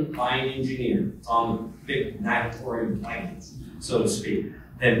designed by an engineer, it's on the big natatorium plans, so to speak,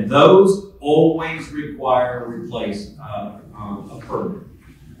 then those always require a permit.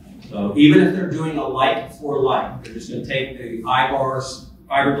 So even if they're doing a like for like, they're just going to take the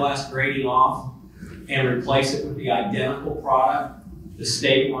fiberglass grating off and replace it with the identical product, the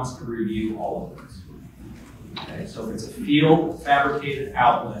state wants to review all of those. Okay, so if it's a field fabricated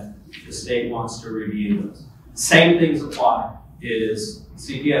outlet, the state wants to review those. Same things apply. Is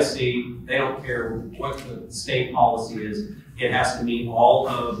CPSC, they don't care what the state policy is. It has to meet all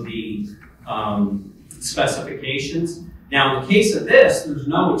of the specifications. Now, in the case of this, there's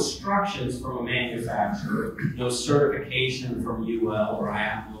no instructions from a manufacturer, no certification from UL or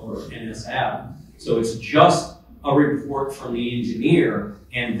IAPL or NSF. So it's just a report from the engineer,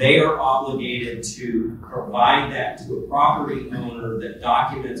 and they are obligated to provide that to a property owner that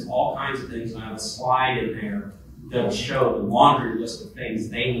documents all kinds of things. And I have a slide in there that'll show the laundry list of things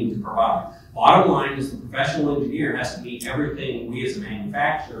they need to provide. Bottom line is the professional engineer has to meet everything we as a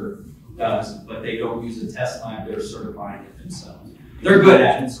manufacturer does, but they don't use a test lab, they're certifying it themselves. They're good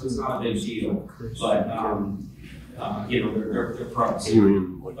at it, so it's not a big deal, but they're pros.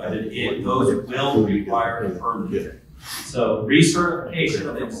 But those will require a permit. So recertification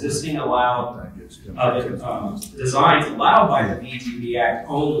of existing designs allowed by the VGB Act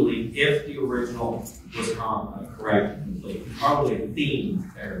only if the original was correct and complete. Probably a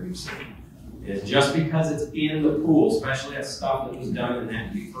theme there we've seen. is just because it's in the pool, especially that stuff that was done in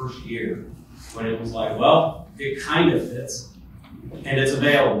that first year, when it was like, well, it kind of fits, and it's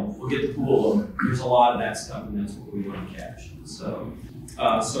available. We'll get the pool open. There's a lot of that stuff, and that's what we want to catch. So,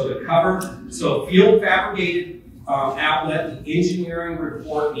 so field fabricated outlet, the engineering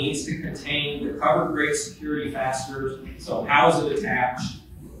report needs to contain the covered grate security fasteners. So how's it attached?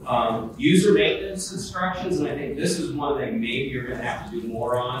 User maintenance instructions, and I think this is one thing maybe you're going to have to do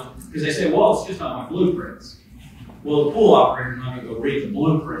more on, because they say, well, it's just on my blueprints. Well, the pool operator's not going to go read the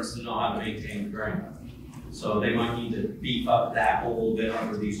blueprints to know how to maintain the drain. So they might need to beef up that a little bit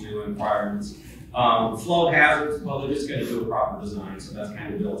under these new requirements. Flow hazards, well, they're just going to do a proper design, so that's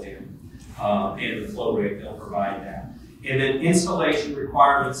kind of built in. And the flow rate, they'll provide that. And then installation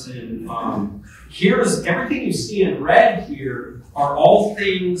requirements, and here's everything you see in red here are all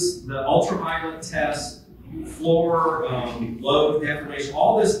things, the ultraviolet test, floor, load deformation,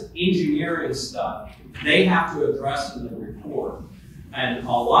 all this engineering stuff, they have to address in the report. And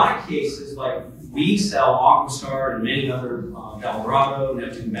a lot of cases, like we sell Aquastar and many other, Delorado,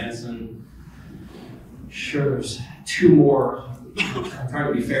 Neptune Benson, sure there's two more, I'm trying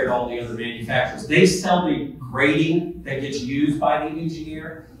to be fair to all the other manufacturers. They sell the grading that gets used by the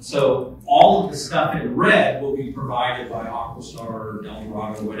engineer. So all of the stuff in red will be provided by Aquastar or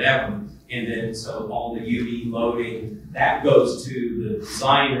Delorado, whatever. And then, so all the UV loading, that goes to the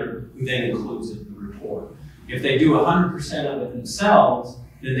designer, who then includes it in the report. If they do 100% of it themselves,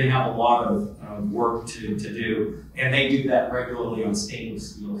 then they have a lot of work to do. And they do that regularly on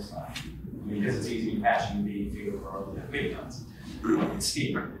stainless steel side. I mean, because it's easy to patch UV field for many tons. It's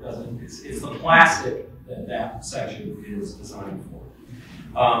steel, it doesn't, it's the plastic that section is designed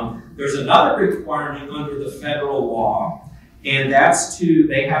for. There's another requirement under the federal law, and that's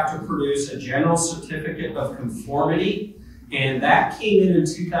they have to produce a general certificate of conformity, and that came in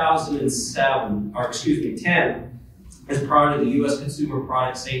 2007, or excuse me, 10, as part of the U.S. Consumer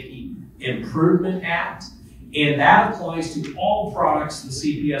Product Safety Improvement Act, and that applies to all products the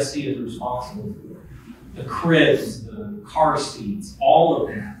CPSC is responsible for. The cribs, the car seats, all of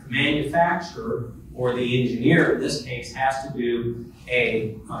that. The manufacturer or the engineer in this case has to do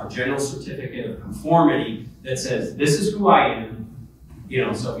a general certificate of conformity that says, this is who I am. You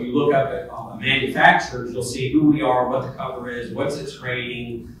know, so if you look up at manufacturers, you'll see who we are, what the cover is, what's its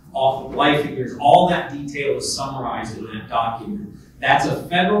rating, all the life figures, all that detail is summarized in that document. That's a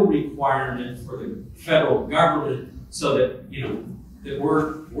federal requirement for the federal government, so that, you know, that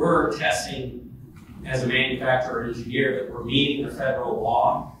we're testing as a manufacturer or engineer that we're meeting the federal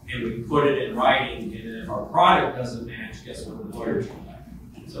law, and we put it in writing, and if our product doesn't match, guess what, the lawyers come back.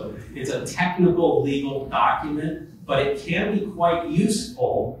 So it's a technical legal document, but it can be quite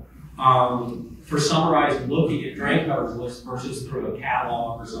useful for summarizing, looking at drain coverage lists versus through a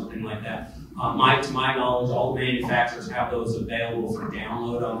catalog or something like that. To my knowledge, all the manufacturers have those available for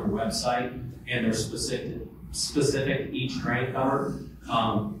download on their website, and they're specific to each drain cover.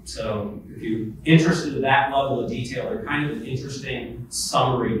 So if you're interested in that level of detail, they're kind of an interesting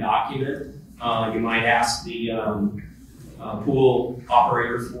summary document. You might ask the pool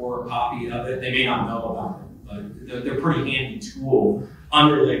operator for a copy of it. They may not know about it, but they're a pretty handy tool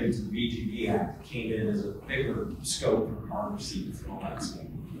unrelated to the VGB Act. It came in as a bigger scope for car receipts and all that stuff.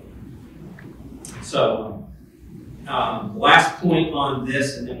 So the last point on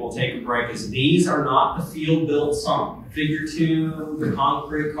this, and then we'll take a break, is these are not the field-built sump. Figure 2, the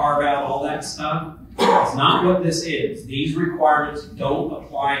concrete carve-out, all that stuff. It's not what this is. These requirements don't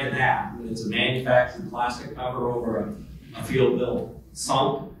apply to that. It's a manufactured plastic cover over a field-built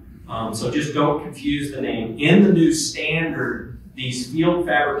sump. So just don't confuse the name. In the new standard, these field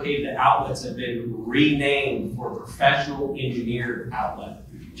fabricated outlets have been renamed for professional engineered outlet,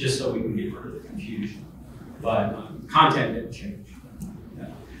 just so we can get rid of the confusion. But content didn't change.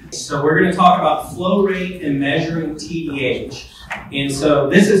 So we're going to talk about flow rate and measuring TDH. And so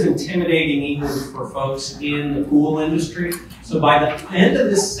this is intimidating even for folks in the pool industry. So by the end of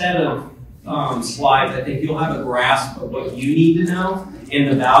this set of slides, I think you'll have a grasp of what you need to know in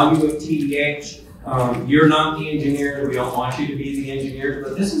the value of TDH. You're not the engineer. We don't want you to be the engineer.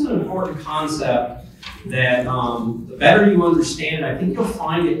 But this is an important concept that the better you understand, I think you'll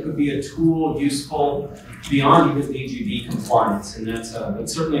find it could be a tool useful beyond even VGB compliance. And that's but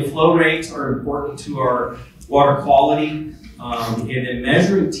certainly flow rates are important to our water quality. And then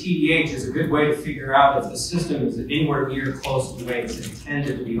measuring TDH is a good way to figure out if the system is anywhere near close to the way it's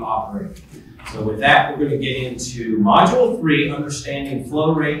intended to be operated. So with that, we're going to get into Module 3, Understanding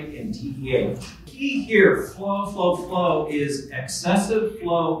Flow Rate and TDH. Key here, flow, is excessive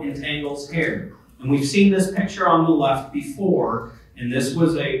flow entangles hair. And we've seen this picture on the left before, And this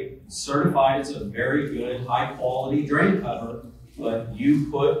was certified as a very good, high quality drain cover, but you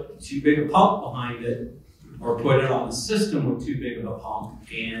put too big a pump behind it, or put it on a system with too big of a pump,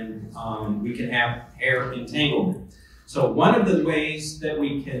 and we can have hair entanglement. So one of the ways that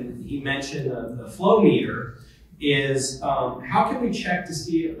he mentioned the flow meter, is how can we check to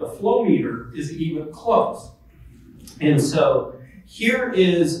see if the flow meter is even close? And so here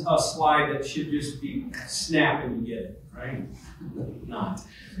is a slide that should just be snap and you get it, right? Not.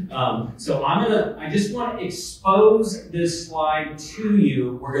 So I just want to expose this slide to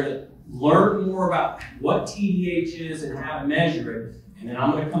you. We're going to learn more about what TDH is and how to measure it. And then I'm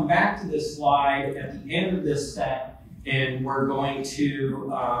going to come back to this slide at the end of this set, and we're going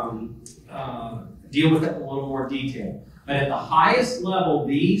to deal with it in a little more detail. But at the highest level,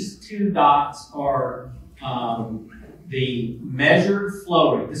 these two dots are the measured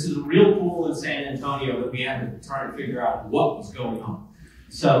flow rate. This is a real pool in San Antonio that we had to try to figure out what was going on.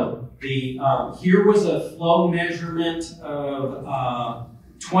 So here was a flow measurement of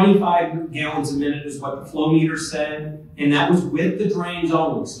 25 gallons a minute is what the flow meter said, and that was with the drains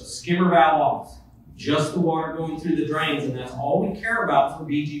only, so skimmer valve off. Just the water going through the drains, and that's all we care about for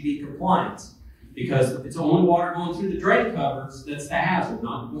BGB compliance, because it's only water going through the drain covers that's the hazard,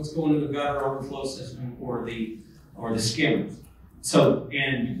 not what's going in the gutter overflow system or the skimmers. So,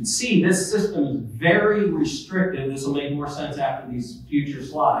 and you can see this system is very restrictive. This will make more sense after these future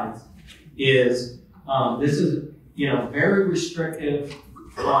slides. This is very restrictive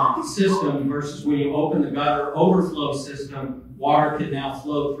system versus when you open the gutter overflow system, water can now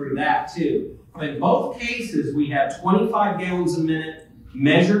flow through that too. But in both cases, we have 25 gallons a minute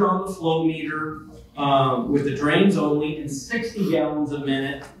measured on the flow meter with the drains only, and 60 gallons a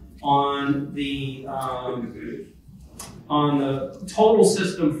minute on the total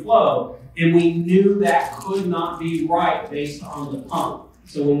system flow. And we knew that could not be right based on the pump.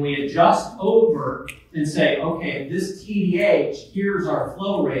 So when we adjust over and say, okay, this TDH, here's our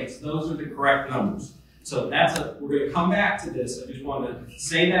flow rates, those are the correct numbers. So we're going to come back to this. I just want to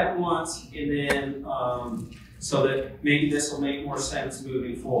say that once, and then so that maybe this will make more sense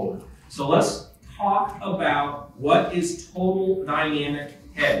moving forward. So let's talk about what is total dynamic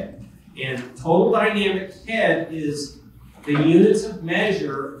head. And total dynamic head is the units of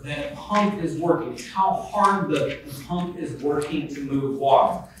measure that a pump is working. It's how hard the pump is working to move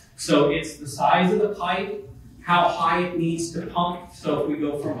water. So it's the size of the pipe, how high it needs to pump. So if we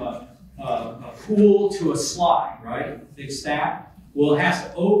go from a pool to a slide, right, big stack, well, it has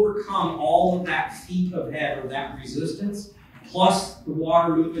to overcome all of that feet of head or that resistance, plus the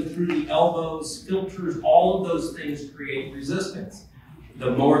water moving through the elbows, filters, all of those things create resistance.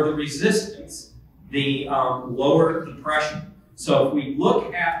 The more the resistance, the lower the pressure. So if we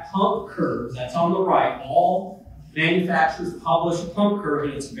look at pump curves, that's on the right, all manufacturers publish a pump curve,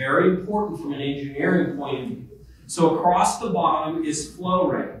 and it's very important from an engineering point of view. So across the bottom is flow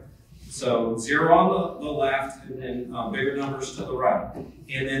rate. So 0 on the left, and then bigger numbers to the right.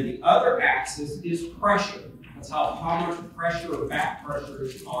 And then the other axis is pressure. That's how much pressure or back pressure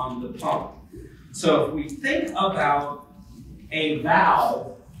is on the pump. So if we think about a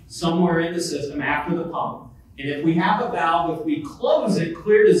valve somewhere in the system after the pump, and if we have a valve, if we close it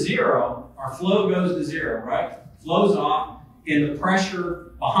clear to 0, our flow goes to 0, right? Flows off, and the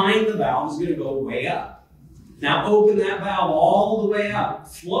pressure behind the valve is going to go way up. Now open that valve all the way up.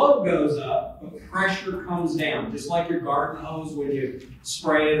 Flow goes up, but pressure comes down. Just like your garden hose when you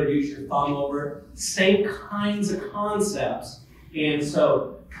spray it or use your thumb over it. Same kinds of concepts. And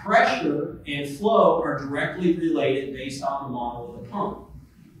so pressure and flow are directly related based on the model of the pump.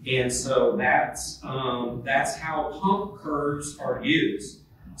 And so that's how pump curves are used.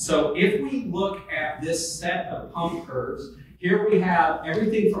 So if we look at this set of pump curves, here we have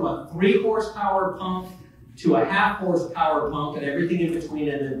everything from a 3 horsepower pump to a 1/2 horsepower pump, and everything in between,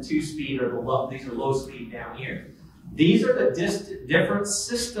 and then 2-speed or these are low speed down here. These are the different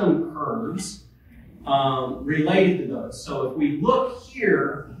system curves related to those. So if we look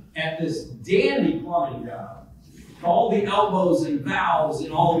here at this dandy plumbing job, all the elbows and valves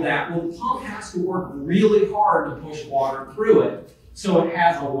and all of that, well, the pump has to work really hard to push water through it. So it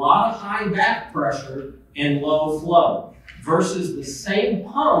has a lot of high back pressure and low flow, versus the same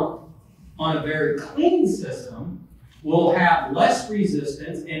pump on a very clean system will have less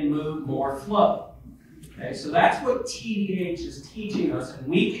resistance and move more flow. Okay, so that's what TDH is teaching us, and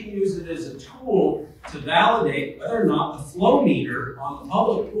we can use it as a tool to validate whether or not the flow meter on the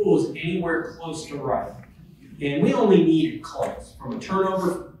public pool is anywhere close to right. And we only need it close. From a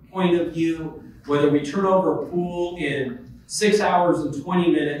turnover point of view, whether we turn over a pool in 6 hours and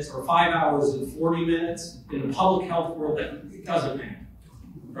 20 minutes or 5 hours and 40 minutes, in the public health world, it doesn't matter,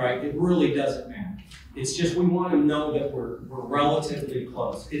 right? It really doesn't matter. It's just we want to know that we're relatively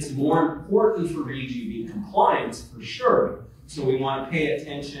close. It's more important for VGB compliance for sure, so we want to pay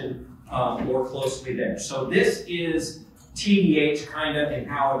attention more closely there. So this is TDH kind of and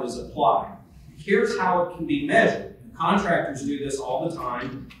how it is applied. Here's how it can be measured. Contractors do this all the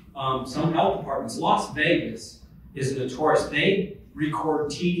time. Some health departments, Las Vegas is notorious. They record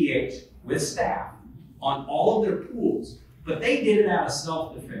TDH with staff on all of their pools, but they did it out of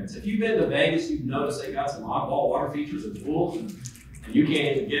self-defense. If you've been to Vegas, you've noticed they got some oddball water features in pools, and you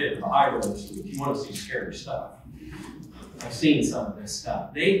can't even get it in the high roller suite if you want to see scary stuff. I've seen some of this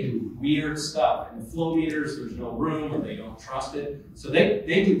stuff. They do weird stuff. And the flow meters, there's no room or they don't trust it. So they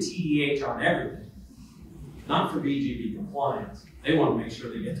do TDH on everything. Not for VGB compliance. They want to make sure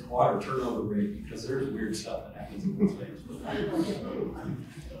they get the water turnover rate because there's weird stuff that happens in those things.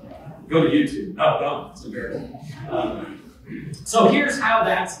 Go to YouTube. No, don't. It's embarrassing. So here's how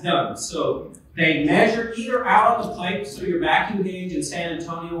that's done. So they measure either out on the pipe, so your vacuum gauge in San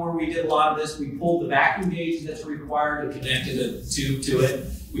Antonio where we did a lot of this, we pulled the vacuum gauge that's required and connected a tube to it.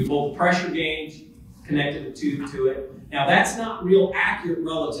 We pulled the pressure gauge, connected a tube to it. Now that's not real accurate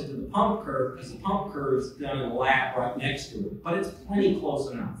relative to the pump curve because the pump curve is done in a lab right next to it, but it's plenty close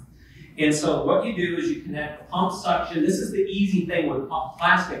enough. And so what you do is you connect the pump suction. This is the easy thing with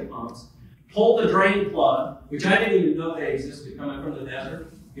plastic pumps. Pull the drain plug, which I didn't even know they existed coming from the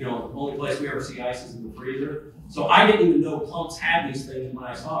desert. You know, the only place we ever see ice is in the freezer. So I didn't even know pumps had these things. When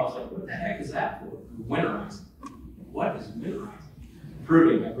I saw it, I was like, what the heck is that for? Winterizing. What is winterizing?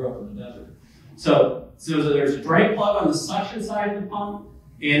 Proving I grew up in the desert. So there's a drain plug on the suction side of the pump,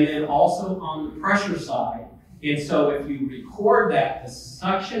 and then also on the pressure side. And so if you record that, the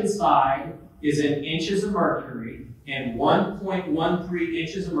suction side is in inches of mercury, and 1.13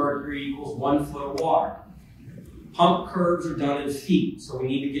 inches of mercury equals 1 foot of water. Pump curves are done in feet, so we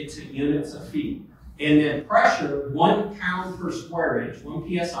need to get to units of feet. And then pressure, 1 pound per square inch,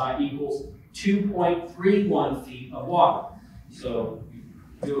 1 psi equals 2.31 feet of water. So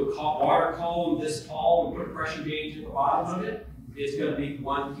do a water column this tall and put a pressure gauge at the bottom of it, it's going to be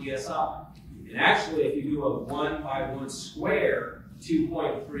 1 psi. And actually, if you do a 1 by 1 square,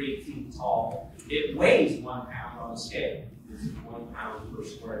 2.3 feet tall, it weighs 1 pound on the scale. This is 1 pound per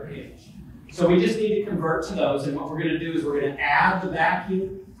square inch. So we just need to convert to those, and what we're going to do is we're going to add the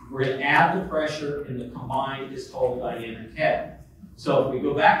vacuum, we're going to add the pressure, and the combined is total dynamic head. So if we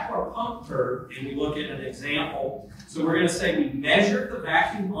go back to our pump curve and we look at an example, so we're going to say we measured the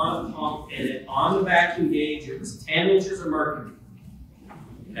vacuum on the pump, and on the vacuum gauge it was 10 inches of mercury.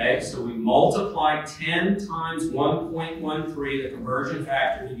 Okay, so we multiply 10 times 1.13, the conversion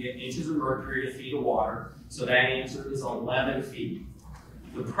factor, to get inches of mercury to feet of water. So that answer is 11 feet.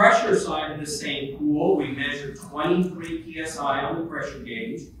 The pressure side of the same pool, we measured 23 psi on the pressure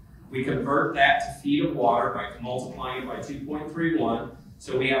gauge. We convert that to feet of water by multiplying it by 2.31.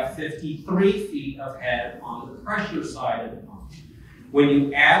 So we have 53 feet of head on the pressure side of the pump. When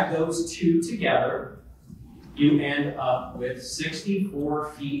you add those two together, you end up with 64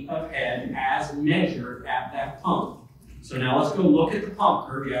 feet of head as measured at that pump. So now let's go look at the pump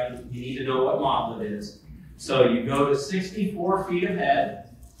curve. You need to know what model it is. So you go to 64 feet of head,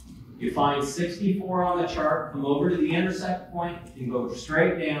 you find 64 on the chart, come over to the intersect point, and go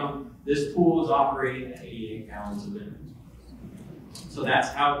straight down. This pool is operating at 88 gallons a minute. So that's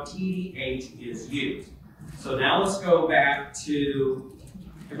how TDH is used. So now let's go back to,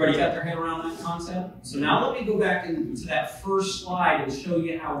 everybody got their head around that concept? So now let me go back into that first slide and show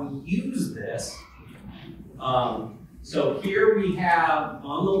you how we use this. So here we have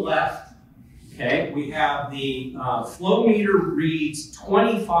on the left, okay, we have the flow meter reads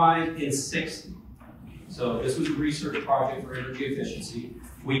 25 and 60. So this was a research project for energy efficiency.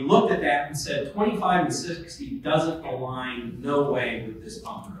 We looked at that and said 25 and 60 doesn't align no way with this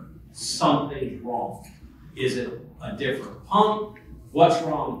pump curve. Something's wrong. Is it a different pump? What's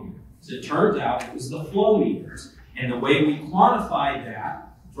wrong here? So it turns out it was the flow meters. And the way we quantified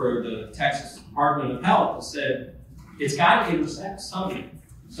that for the Texas Department of Health said it's got to intersect something.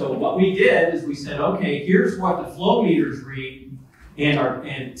 So what we did is we said, okay, here's what the flow meters read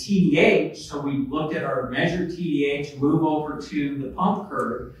and TDH. So we looked at our measured TDH, move over to the pump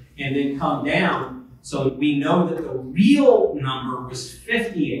curve, and then come down. So we know that the real number was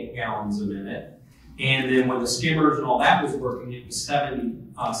 58 gallons a minute. And then when the skimmers and all that was working, it was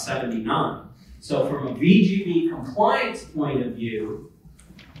 79. So from a VGB compliance point of view,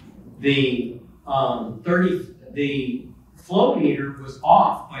 the flow meter was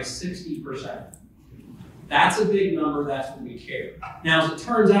off by 60%. That's a big number, that's what we care. Now, as it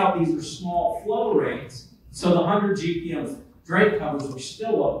turns out, these are small flow rates, so the 100 GPM drain covers were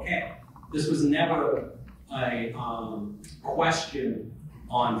still okay. This was never a question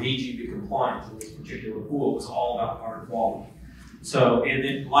on VGB compliance in this particular pool. It was all about water quality. So, and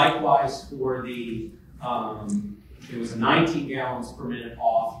then likewise for the, it was 19 gallons per minute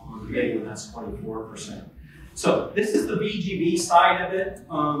off on the big one, that's 24%. So this is the VGB side of it.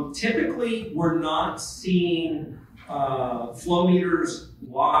 Typically, we're not seeing flow meters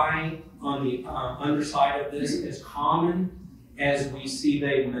lie on the underside of this as common as we see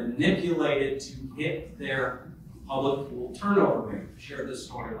they manipulate it to hit their public pool turnover rate. I shared this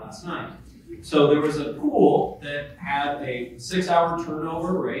story last night. So there was a pool that had a 6-hour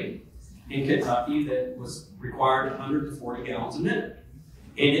turnover rate in Kentucky that was required 140 gallons a minute.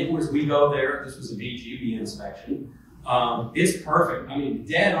 And it was, we go there, this was a VGB inspection. It's perfect. I mean,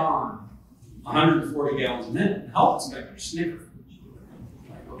 dead on 140 gallons a minute. The health inspector snickered.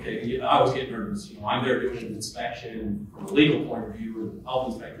 Like, okay, I was getting nervous. You know, I'm there doing an inspection from a legal point of view, and the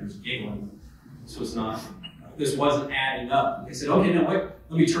health inspector's giggling. This wasn't adding up. They said, okay, no, wait,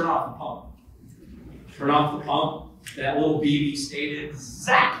 let me turn off the pump. Turn off the pump. That little BB stayed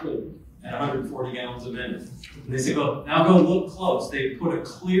exactly at 140 gallons a minute. And they said, now go look close. They put a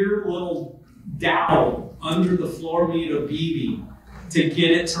clear little dowel under the floor meter BB to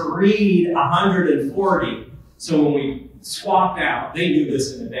get it to read 140. So when we swapped out, they knew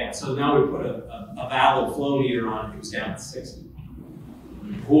this in advance. So now we put a valid flow meter on it. It was down at 60.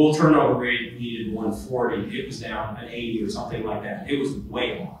 Pool turnover rate needed 140. It was down at 80 or something like that. It was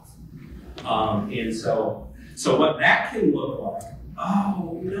way off. And so what that can look like,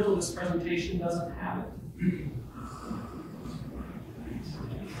 oh no, this presentation doesn't have it.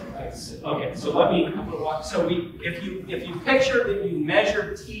 Okay, so let me walk. So if you picture that you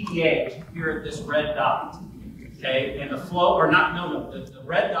measure TDH here at this red dot, okay, and the flow, or not, the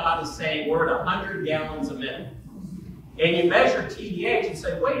red dot is saying we're at 100 gallons a minute. And you measure TDH and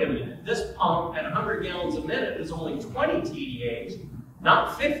say, wait a minute, this pump at 100 gallons a minute is only 20 TDH,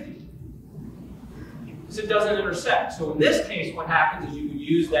 not 50. Because it doesn't intersect. So in this case, what happens is you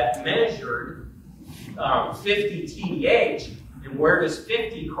use that measured 50 TDH, and where does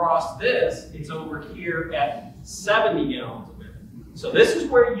 50 cross this? It's over here at 70 gallons a minute. So this is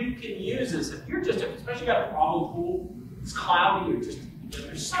where you can use this. If you're just, especially got a problem pool, it's cloudy, or just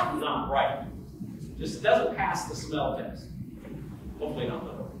there's something not right. Just doesn't pass the smell test. Hopefully not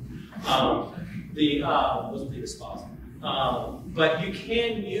though. Those would be the spots. But you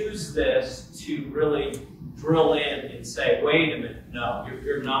can use this to really drill in and say, wait a minute, no,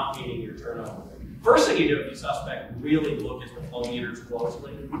 you're not meeting your turnover. First thing you do if you suspect, really look at the flow meters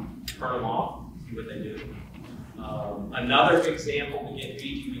closely, turn them off, see what they do. Another example to get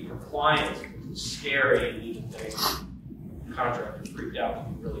VGB compliance, which was scary, and even the contractor freaked out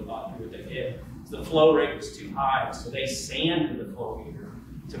when we really thought through what they did. The flow rate was too high, so they sanded the flow meter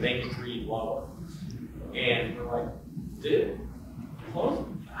to make it read lower. And we're like, dude, close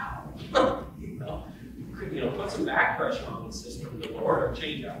the valve. Put some back pressure on the system to lower or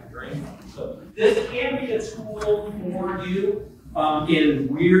change out the drain. So this can be a tool for you in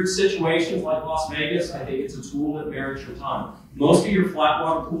weird situations like Las Vegas. I think it's a tool that merits your time. Most of your flat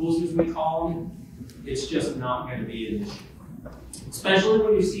water pools, as we call them, it's just not going to be an issue. Especially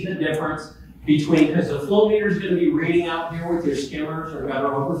when you see the difference between, because the flow meter is going to be reading out here with your skimmers or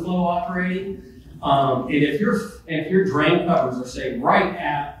gutter overflow operating. And if your drain covers are, say, right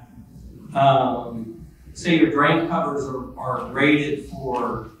at, say your drain covers are rated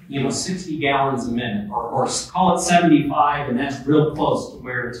for 60 gallons a minute, or call it 75, and that's real close to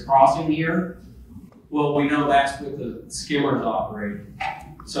where it's crossing here. Well, we know that's with the skimmers operating.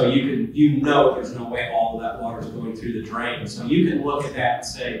 So you know there's no way all of that water is going through the drain. So you can look at that and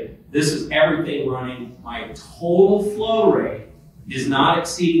say, this is everything running. My total flow rate is not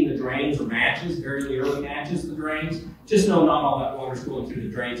exceeding the drains or matches, very nearly matches the drains. Just know not all that water is going through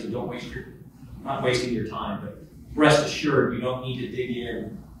the drains, and don't waste not wasting your time, but rest assured you don't need to dig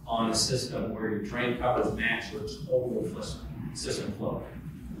in on a system where your drain covers match your total system flow.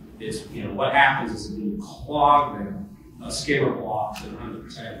 It's, what happens is when you clog them, a skimmer blocks, and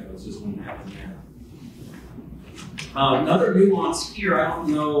 100% of those just won't happen there. Another nuance here, I don't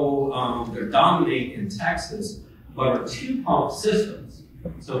know, they're dominant in Texas, but are two pump systems.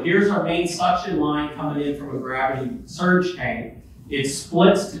 So here's our main suction line coming in from a gravity surge tank. It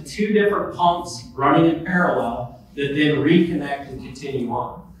splits to two different pumps running in parallel that then reconnect and continue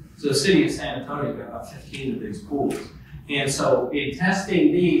on. So the city of San Antonio got about 15 of these pools. And so in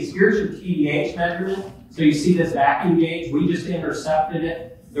testing these, here's your TDH measurement. So you see this vacuum gauge, we just intercepted it.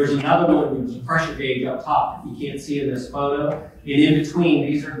 There's another one, there's a pressure gauge up top that you can't see in this photo. And in between,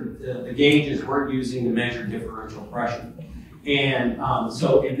 these are the gauges we're using to measure differential pressure. And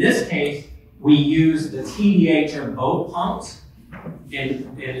so in this case, we use the TDH of both pumps,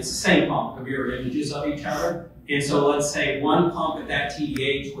 and it's the same pump, the mirror images of each other. And so let's say one pump at that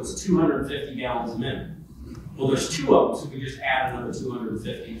TDH was 250 gallons a minute. Well, there's two of them, so we just add another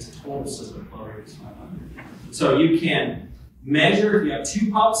 250. It's a total system flow rate is 500. So you can measure, if you have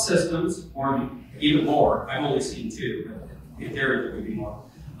two pump systems, or even more, I've only seen two, but in theory there could be more.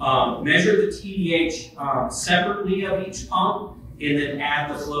 Measure the TDH separately of each pump, and then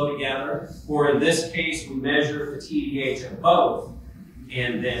add the flow together. Or in this case, we measure the TDH of both,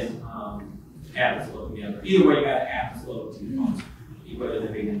 and then add the flow together. Either way, you got to add the flow to the pumps, whether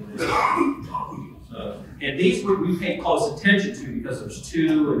they be in this. And these we pay close attention to because there's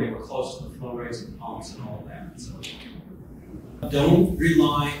two, and they were close to the flow rates of the pumps and all of that. So don't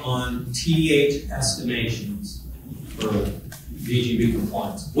rely on TDH estimations for VGB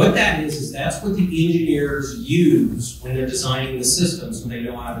compliance. What that is that's what the engineers use when they're designing the systems, when they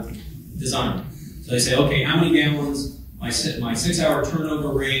know how to design it. So they say, okay, how many gallons? My 6-hour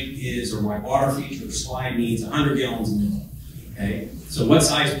turnover rate is, or my water feature slide needs 100 gallons a minute. Okay, so what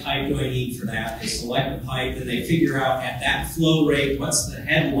size pipe do I need for that? They select the pipe, and they figure out at that flow rate what's the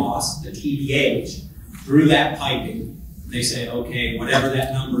head loss, the TDH, through that piping. They say, okay, whatever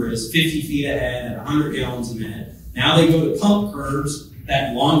that number is, 50 feet ahead at 100 gallons a minute. Now they go to pump curves,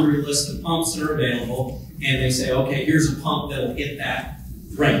 that laundry list of pumps that are available, and they say, okay, here's a pump that'll hit that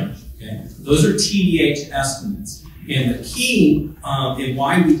range. Okay, those are TDH estimates. And the key and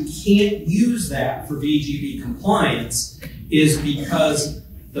why we can't use that for VGB compliance is because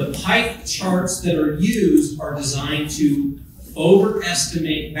the pipe charts that are used are designed to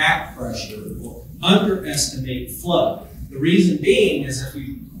overestimate back pressure or underestimate flow. The reason being is if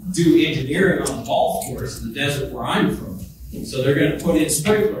we do engineering on the golf course in the desert where I'm from, so they're going to put in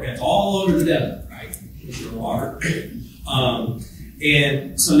sprinkler heads all over the desert, right? With your water.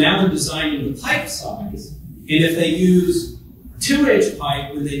 And so now they're designing the pipe size. And if they use 2-inch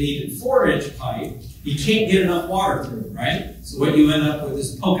pipe when they needed 4-inch pipe, you can't get enough water through it, right? So what you end up with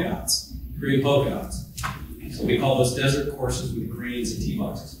is polka dots, green polka dots. So we call those desert courses with greens and tee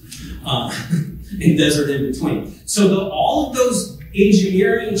boxes, and desert in between. So all of those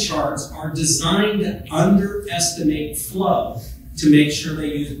engineering charts are designed to underestimate flow to make sure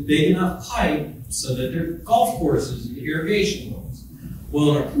they use big enough pipe so that they're golf courses and irrigation wells.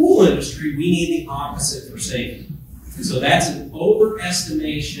 Well, in our pool industry, we need the opposite for safety. And so that's an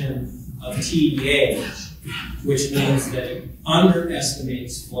overestimation of TDH, which means that it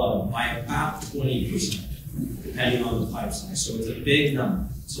underestimates flow by about 20%, depending on the pipe size. So it's a big number.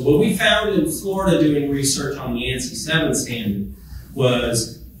 So what we found in Florida doing research on the ANSI 7 standard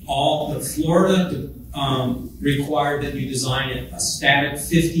was all the Florida required that you design it a static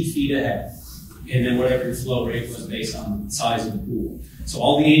 50 feet ahead, and then whatever your flow rate was based on the size of the pool. So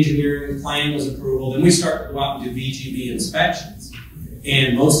all the engineering plan was approval. Then we start to go out and do VGB inspections.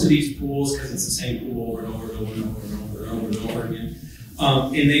 And most of these pools, because it's the same pool over and over and over and over and over and over and over again,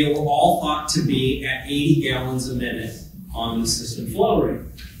 and they were all thought to be at 80 gallons a minute on the system flow rate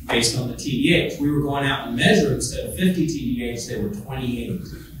based on the TDH. We were going out and measuring, instead of 50 TDH, they were 28.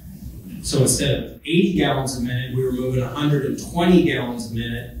 So instead of 80 gallons a minute, we were moving 120 gallons a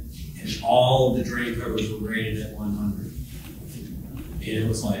minute, and all of the drain covers were rated at 100. And it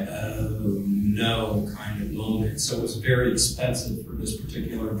was like, oh no, kind of moment. So it was very expensive for this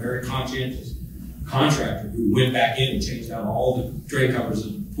particular, very conscientious contractor who went back in and changed out all the drain covers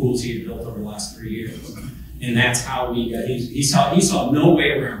of the pools he had built over the last 3 years. And that's how we got, he saw no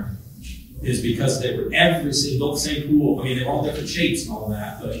way around it. Is because they were every single, same pool. I mean, they were all different shapes and all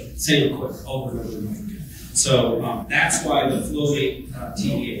that, but same equipment over and over and over again. So that's why the flow rate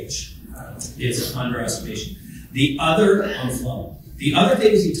TDH is an underestimation. The other on flow. The other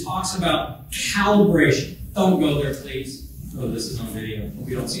thing is he talks about calibration. Don't go there, please. Oh, this is on video. Hope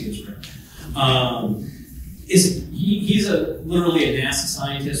you don't see this right. He's literally a NASA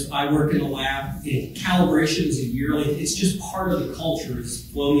scientist. I work in a lab. Calibration is a yearly. It's just part of the culture. It's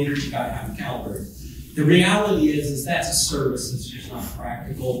flow meters. You got to have them calibrated. The reality is that's a service. It's just not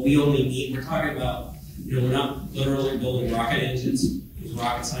practical. We only need. We're talking about. We're not literally building rocket engines as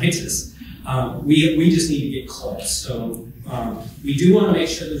rocket scientists. We just need to get close. So we do want to make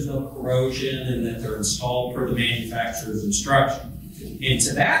sure there's no corrosion and that they're installed per the manufacturer's instruction. And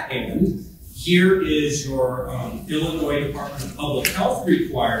to that end, here is your Illinois Department of Public Health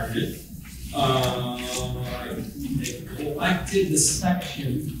requirement. They collected the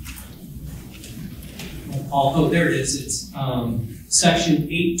section. Oh, there it is. It's section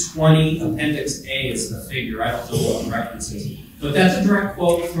 820, Appendix A is the figure. I don't know what the reference is. But that's a direct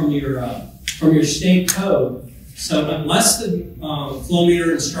quote from your state code So unless the flow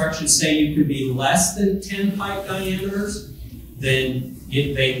meter instructions say you can be less than 10 pipe diameters, then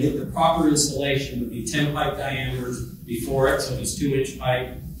the proper installation would be 10 pipe diameters before it, so if it's 2-inch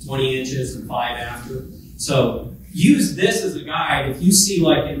pipe, 20 inches, and 5 after. So use this as a guide. If you see,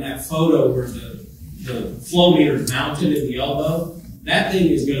 like in that photo where the flow meter is mounted in the elbow, that thing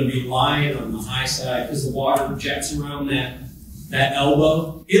is going to be lying on the high side because the water jets around that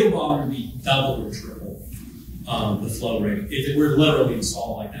elbow. It'll probably be double or triple the flow rate if it were literally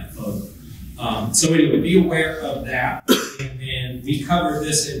installed like that photo. So anyway, be aware of that. And we covered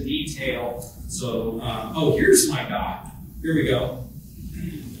this in detail. So, oh, here's my dot. Here we go.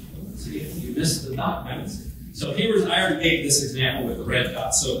 Let's see, you missed the dot. So here's, I already gave this example with the red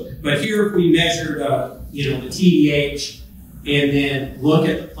dot. So, but here if we measured, you know, the TDH and then look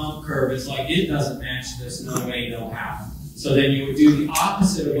at the pump curve, it's like it doesn't match this, no way, no how. So then you would do the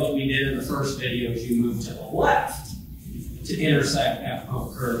opposite of what we did in the first video, is you move to the left to intersect that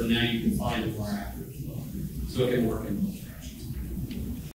pump curve, and now you can find a more accurate flow. So it can work in both.